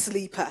up,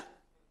 sleeper.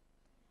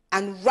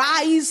 and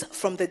rise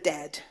from the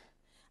dead,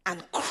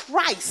 and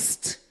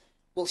Christ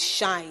will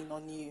shine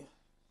on you.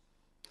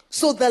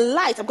 So the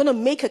light, I'm going to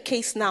make a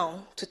case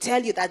now to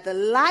tell you that the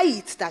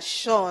light that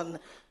shone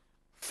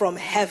from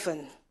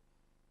heaven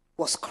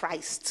was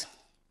Christ.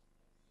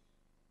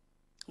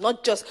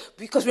 Not just,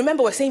 because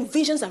remember we're saying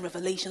visions and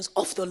revelations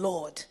of the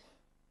Lord.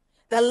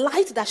 The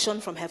light that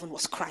shone from heaven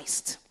was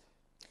Christ.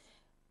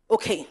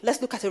 Okay,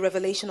 let's look at a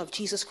revelation of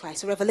Jesus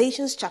Christ.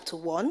 Revelations chapter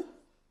 1.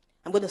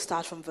 I'm going to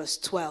start from verse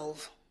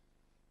 12.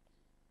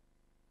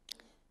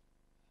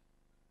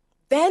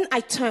 Then I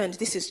turned,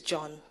 this is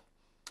John.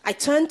 I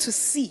turned to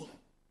see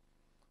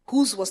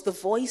whose was the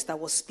voice that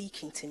was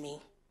speaking to me.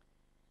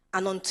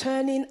 And on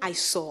turning, I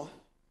saw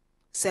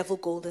several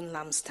golden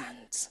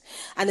lampstands.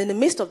 And in the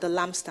midst of the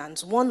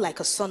lampstands, one like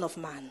a son of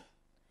man,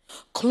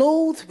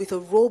 clothed with a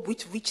robe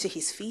which reached to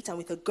his feet and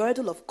with a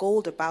girdle of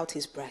gold about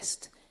his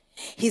breast.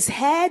 His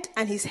head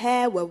and his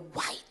hair were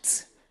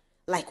white,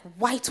 like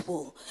white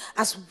wool,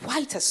 as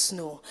white as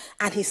snow,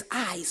 and his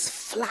eyes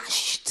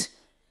flashed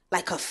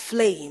like a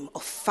flame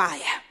of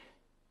fire.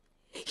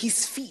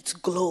 His feet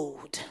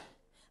glowed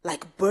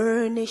like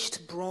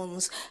burnished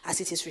bronze as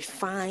it is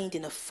refined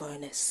in a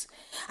furnace,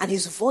 and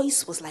his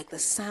voice was like the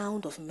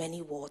sound of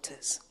many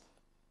waters.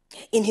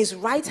 In his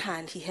right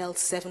hand he held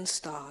 7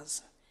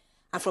 stars,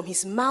 and from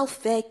his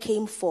mouth there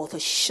came forth a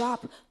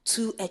sharp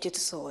 2-edged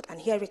sword, and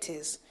here it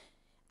is.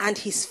 And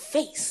his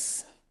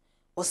face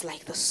was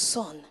like the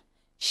sun,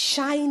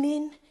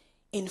 shining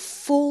in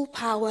full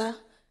power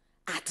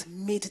at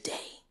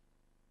midday.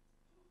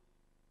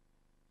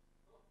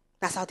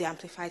 That's how the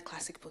Amplified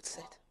Classic puts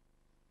it.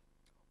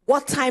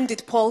 What time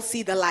did Paul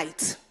see the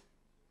light?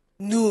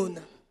 Noon,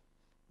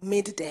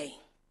 midday. He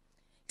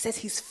says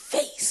his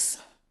face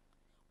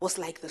was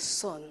like the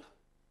sun,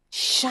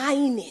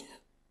 shining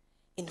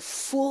in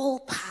full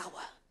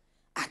power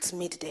at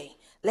midday.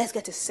 Let's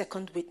get a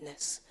second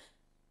witness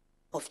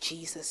of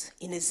Jesus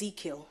in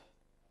Ezekiel.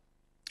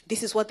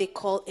 This is what they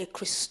call a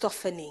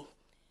Christophany.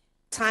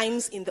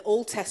 Times in the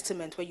Old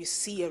Testament where you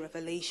see a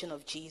revelation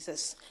of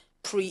Jesus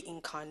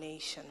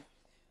pre-incarnation.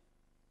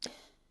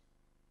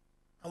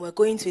 And we're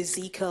going to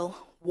Ezekiel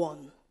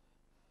 1.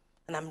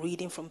 And I'm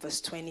reading from verse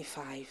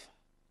 25.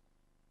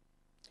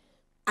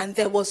 And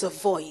there was a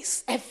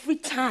voice. Every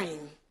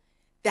time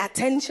the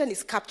attention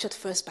is captured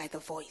first by the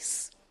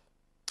voice.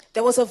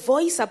 There was a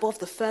voice above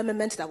the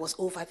firmament that was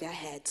over their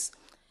heads.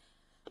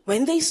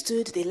 When they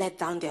stood, they let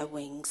down their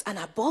wings, and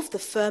above the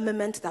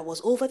firmament that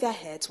was over their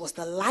heads was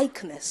the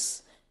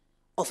likeness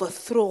of a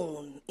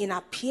throne, in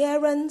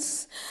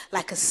appearance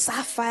like a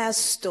sapphire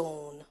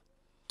stone.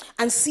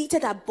 And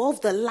seated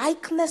above the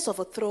likeness of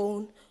a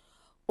throne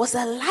was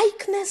a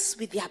likeness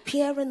with the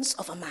appearance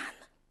of a man.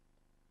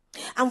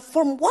 And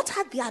from what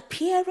had the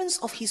appearance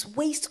of his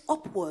waist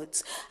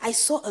upwards, I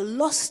saw a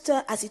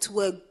luster as it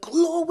were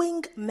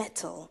glowing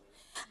metal,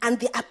 and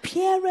the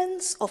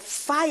appearance of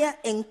fire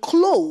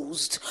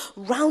enclosed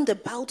round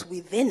about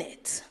within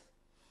it.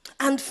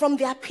 And from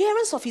the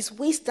appearance of his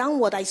waist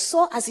downward, I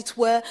saw as it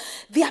were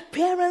the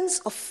appearance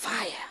of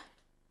fire.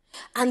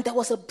 And there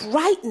was a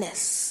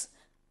brightness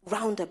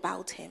round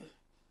about him,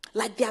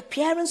 like the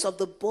appearance of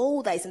the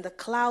bow that is in the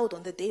cloud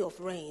on the day of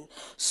rain.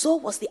 So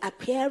was the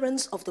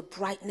appearance of the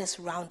brightness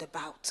round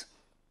about.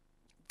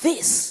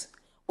 This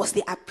was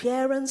the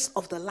appearance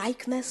of the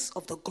likeness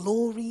of the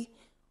glory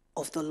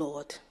of the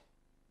Lord.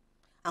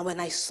 And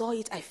when I saw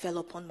it, I fell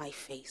upon my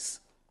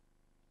face.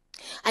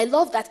 I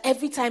love that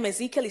every time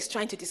Ezekiel is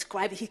trying to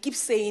describe it, he keeps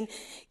saying,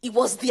 it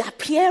was the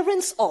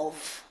appearance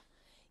of,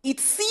 it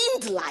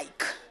seemed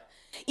like,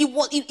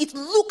 it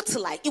looked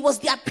like, it was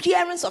the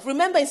appearance of.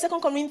 Remember in 2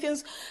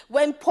 Corinthians,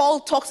 when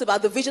Paul talks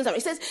about the visions, he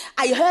says,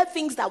 I heard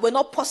things that were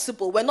not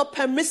possible, were not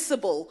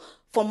permissible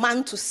for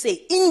man to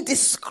say,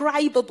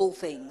 indescribable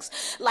things.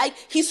 Like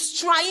he's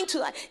trying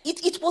to,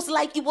 it was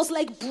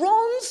like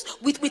bronze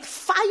with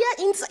fire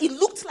inside. It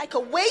looked like a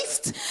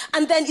waist,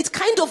 and then it's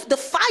kind of the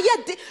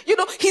fire,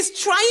 he's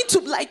trying to,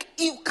 like,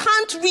 you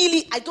can't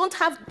really, I don't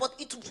have, but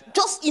it,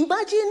 just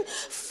imagine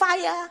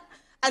fire,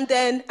 and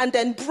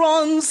then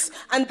bronze,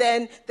 and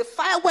then the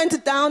fire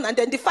went down, and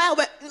then the fire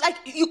went, like,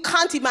 you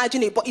can't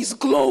imagine it, but it's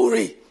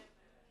glory.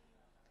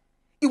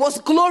 It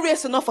was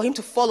glorious enough for him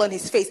to fall on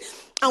his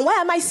face. And why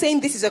am I saying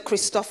this is a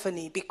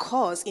Christophany?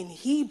 Because in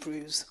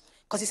Hebrews,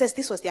 because he says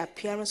this was the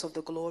appearance of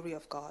the glory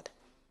of God.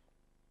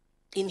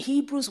 In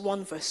Hebrews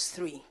 1 verse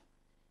 3,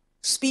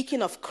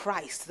 speaking of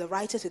Christ, the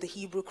writer to the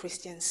Hebrew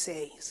Christians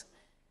says,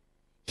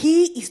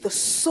 he is the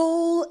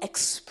sole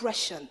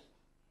expression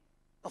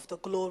of the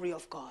glory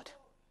of God.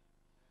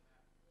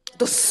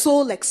 The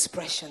sole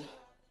expression.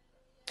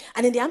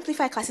 And in the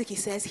Amplified Classic, he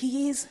says,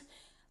 he is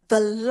the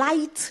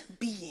light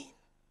being,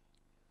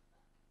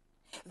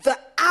 the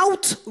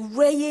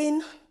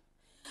outraying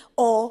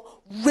or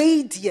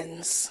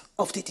radiance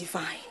of the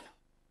divine,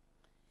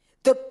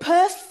 the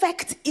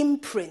perfect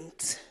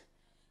imprint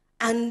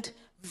and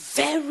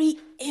very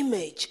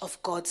image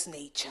of God's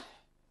nature.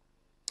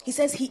 He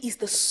says he is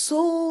the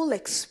sole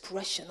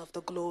expression of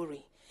the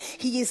glory.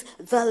 He is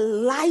the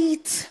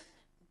light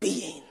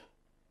being.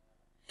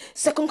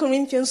 2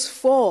 Corinthians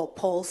 4,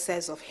 Paul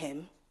says of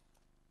him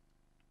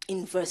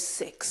in verse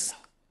 6.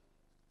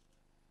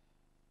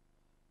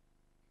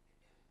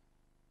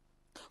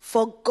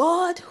 For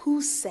God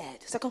who said,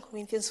 2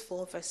 Corinthians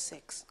 4 verse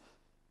 6.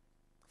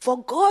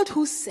 For God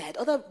who said,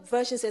 other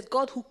version says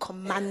God who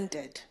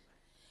commanded.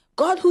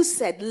 God who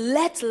said,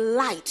 let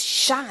light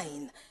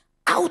shine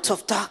out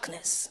of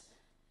darkness,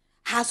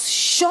 has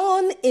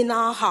shone in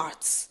our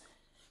hearts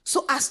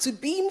so as to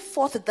beam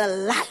forth the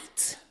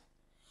light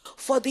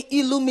for the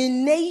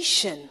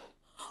illumination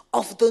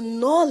of the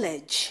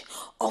knowledge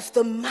of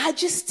the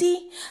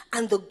majesty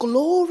and the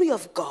glory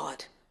of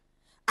God,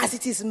 as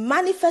it is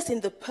manifest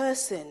in the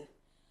person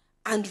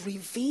and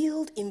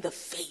revealed in the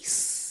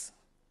face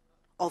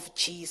of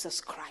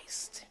Jesus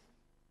Christ.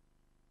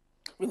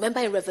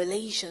 Remember in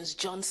Revelations,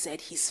 John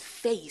said his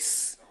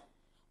face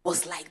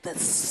was like the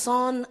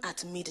sun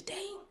at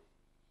midday.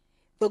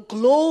 The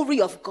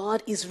glory of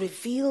God is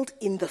revealed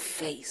in the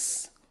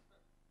face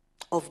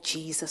of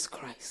Jesus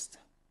Christ.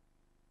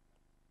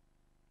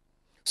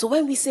 So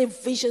when we say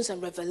visions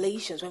and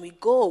revelations, when we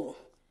go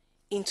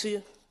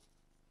into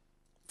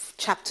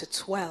chapter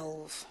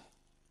 12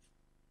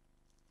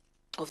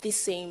 of this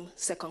same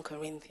 2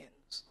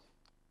 Corinthians,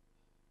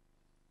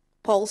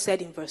 Paul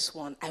said in verse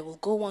 1, I will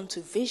go on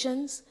to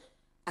visions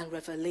and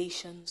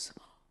revelations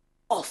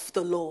of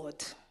the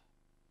Lord.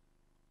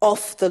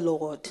 Of the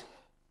Lord.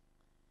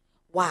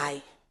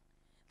 Why?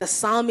 The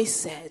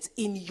psalmist says,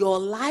 in your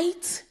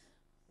light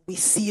we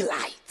see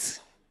light.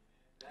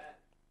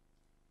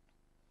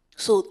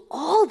 So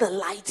all the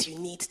light you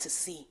need to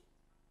see,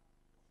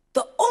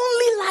 the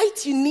only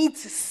light you need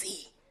to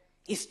see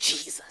is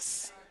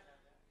Jesus.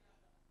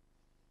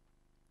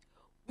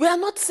 We are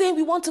not saying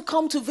we want to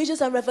come to visions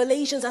and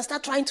revelations and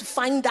start trying to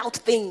find out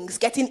things,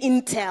 getting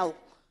intel.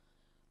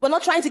 We're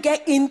not trying to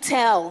get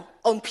intel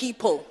on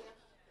people.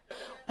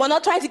 We're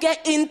not trying to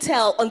get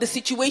intel on the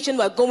situation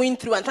we're going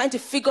through and trying to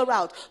figure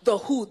out the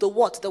who, the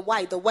what, the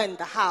why, the when,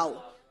 the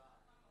how.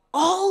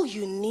 All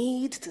you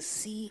need to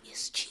see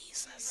is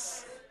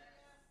Jesus.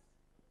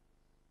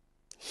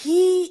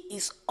 He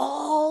is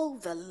all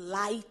the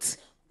light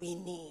we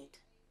need.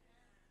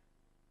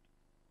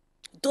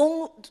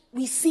 Don't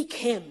we seek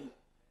him?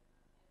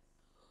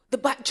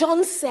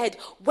 John said,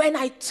 when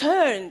I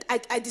turned,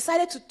 I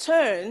decided to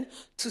turn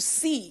to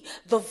see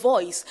the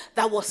voice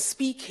that was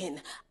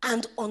speaking,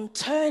 and on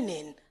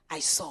turning, I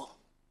saw.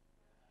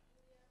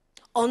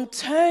 On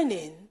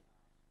turning,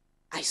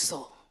 I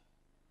saw.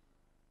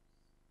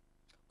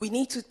 We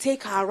need to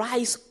take our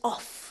eyes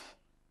off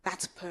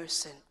that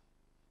person,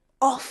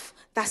 off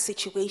that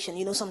situation.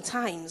 You know,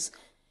 sometimes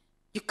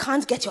you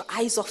can't get your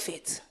eyes off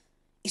it.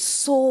 It's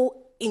so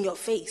in your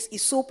face,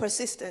 it's so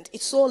persistent,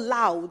 it's so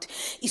loud,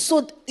 it's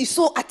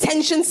so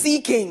attention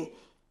seeking.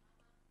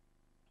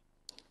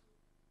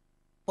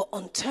 But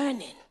on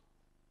turning,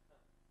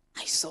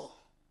 I saw.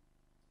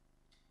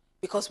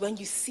 Because when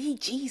you see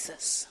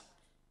Jesus,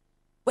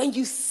 when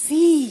you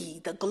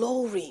see the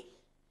glory,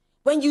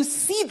 when you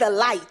see the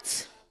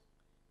light,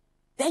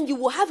 then you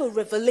will have a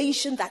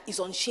revelation that is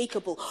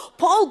unshakable.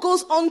 Paul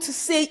goes on to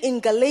say in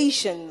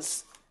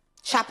Galatians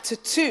chapter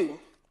 2,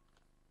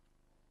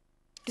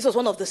 this was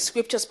one of the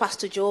scriptures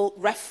Pastor Joel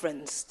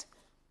referenced.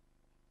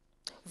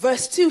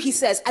 Verse 2, he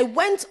says, I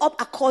went up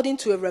according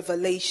to a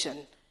revelation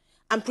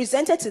and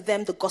presented to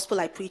them the gospel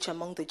I preach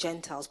among the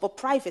Gentiles, but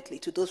privately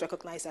to those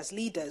recognized as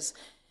leaders.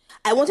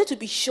 I wanted to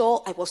be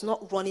sure I was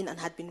not running and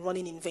had been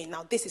running in vain.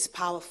 Now, this is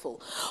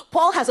powerful.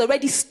 Paul has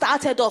already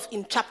started off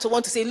in chapter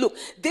 1 to say, look,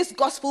 this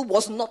gospel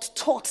was not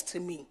taught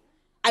to me.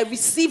 I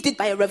received it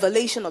by a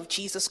revelation of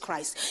Jesus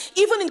Christ.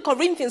 Even in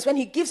Corinthians, when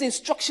he gives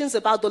instructions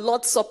about the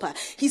Lord's Supper,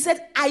 he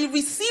said, I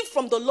received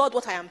from the Lord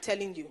what I am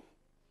telling you.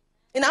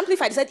 In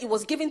Amplified, he said, it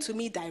was given to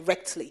me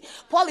directly.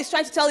 Paul is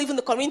trying to tell even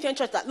the Corinthian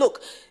church that,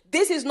 look,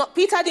 this is not,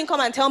 Peter didn't come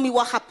and tell me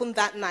what happened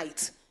that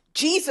night.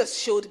 Jesus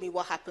showed me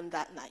what happened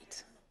that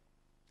night.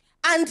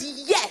 And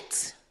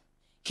yet,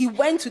 he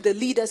went to the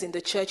leaders in the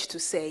church to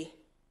say,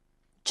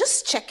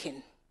 just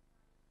checking.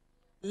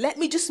 Let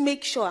me just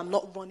make sure I'm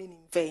not running in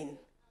vain.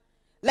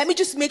 Let me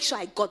just make sure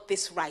I got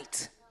this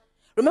right.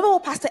 Remember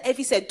what Pastor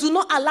Evie said, do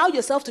not allow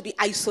yourself to be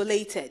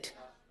isolated.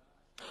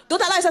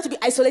 Don't allow yourself to be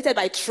isolated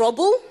by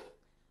trouble.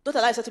 Don't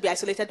allow yourself to be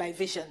isolated by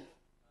vision.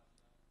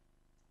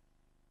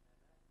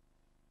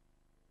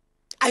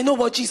 I know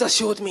what Jesus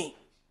showed me.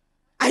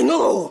 I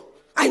know.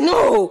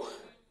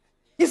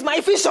 It's my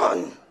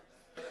vision.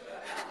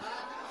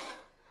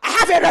 I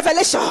have a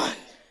revelation.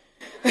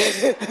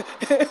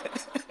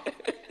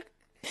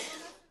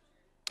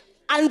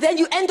 And then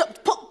you end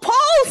up,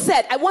 Paul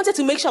said, I wanted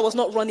to make sure I was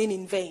not running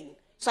in vain.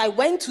 So I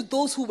went to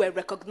those who were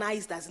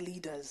recognized as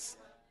leaders.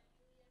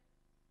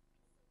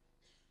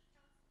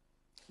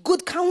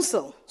 Good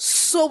counsel,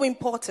 so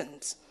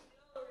important.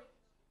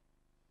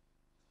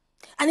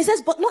 And he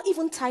says, but not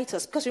even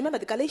Titus, because remember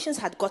the Galatians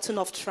had gotten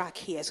off track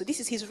here. So this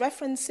is he's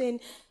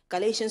referencing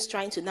Galatians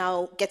trying to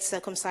now get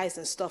circumcised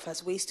and stuff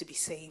as ways to be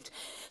saved.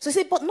 So he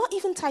said, but not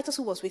even Titus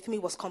who was with me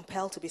was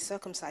compelled to be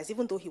circumcised,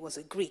 even though he was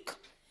a Greek.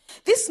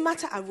 This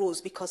matter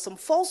arose because some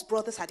false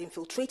brothers had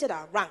infiltrated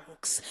our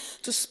ranks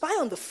to spy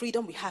on the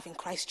freedom we have in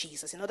Christ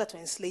Jesus in order to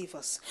enslave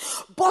us.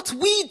 But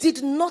we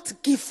did not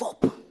give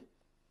up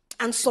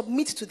and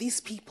submit to these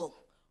people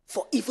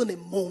for even a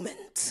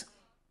moment.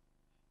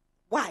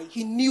 Why?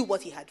 He knew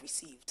what he had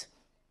received.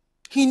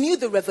 He knew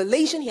the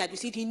revelation he had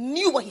received. He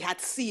knew what he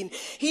had seen.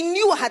 He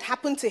knew what had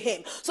happened to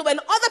him. So when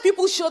other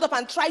people showed up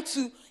and tried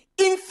to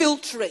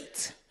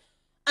infiltrate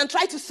and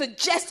tried to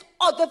suggest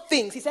other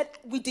things, he said,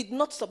 we did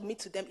not submit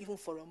to them even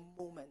for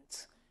a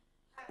moment.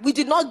 We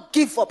did not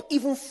give up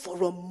even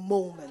for a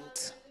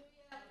moment.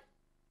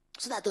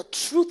 So that the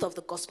truth of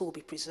the gospel will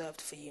be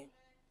preserved for you.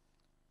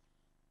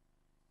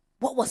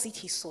 What was it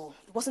he saw?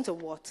 It wasn't a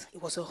what,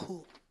 it was a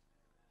who.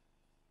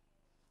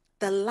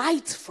 The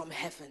light from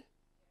heaven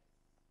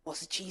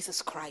was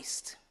Jesus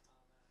Christ.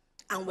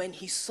 And when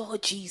he saw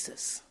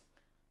Jesus,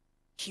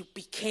 he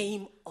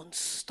became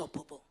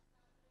unstoppable.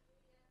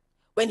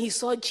 When he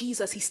saw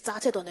Jesus, he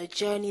started on a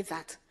journey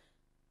that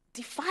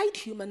defied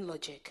human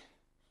logic,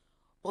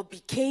 but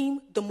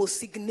became the most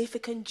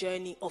significant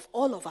journey of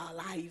all of our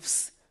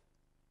lives.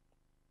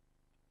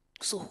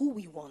 So who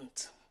we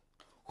want,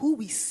 who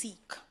we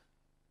seek,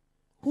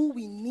 who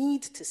we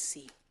need to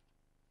see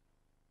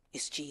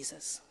is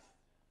Jesus.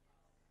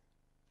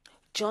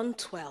 John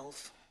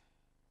 12,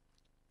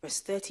 verse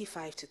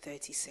 35 to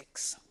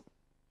 36.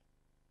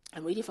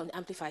 I'm reading from the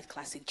Amplified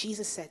Classic.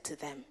 Jesus said to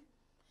them,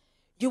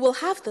 "You will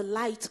have the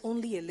light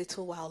only a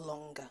little while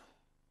longer.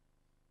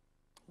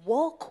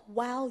 Walk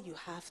while you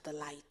have the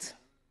light.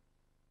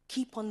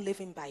 Keep on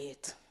living by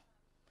it,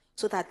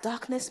 so that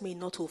darkness may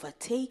not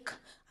overtake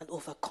and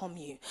overcome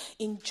you."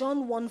 In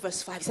John 1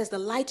 verse 5, it says the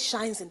light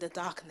shines in the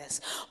darkness,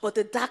 but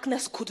the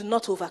darkness could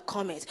not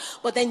overcome it.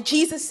 But then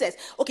Jesus says,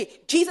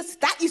 Jesus,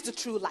 that is the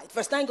true light.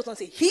 Verse 9 goes on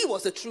to say, he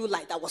was the true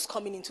light that was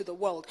coming into the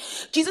world.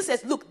 Jesus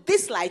says, look,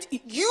 this light,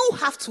 you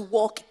have to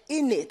walk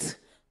in it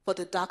for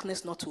the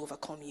darkness not to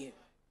overcome you.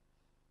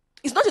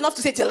 It's not enough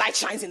to say the light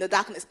shines in the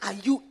darkness. Are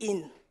you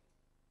in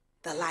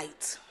the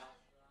light?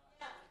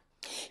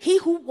 He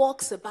who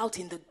walks about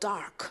in the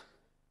dark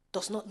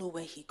does not know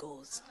where he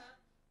goes.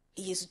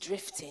 He is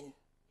drifting.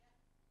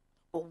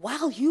 But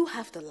while you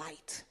have the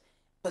light,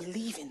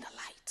 believe in the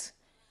light.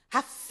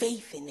 Have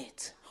faith in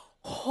it.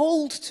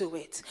 Hold to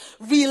it.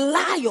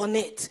 Rely on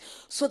it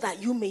so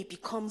that you may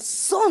become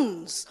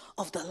sons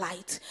of the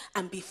light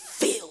and be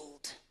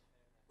filled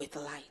with the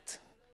light.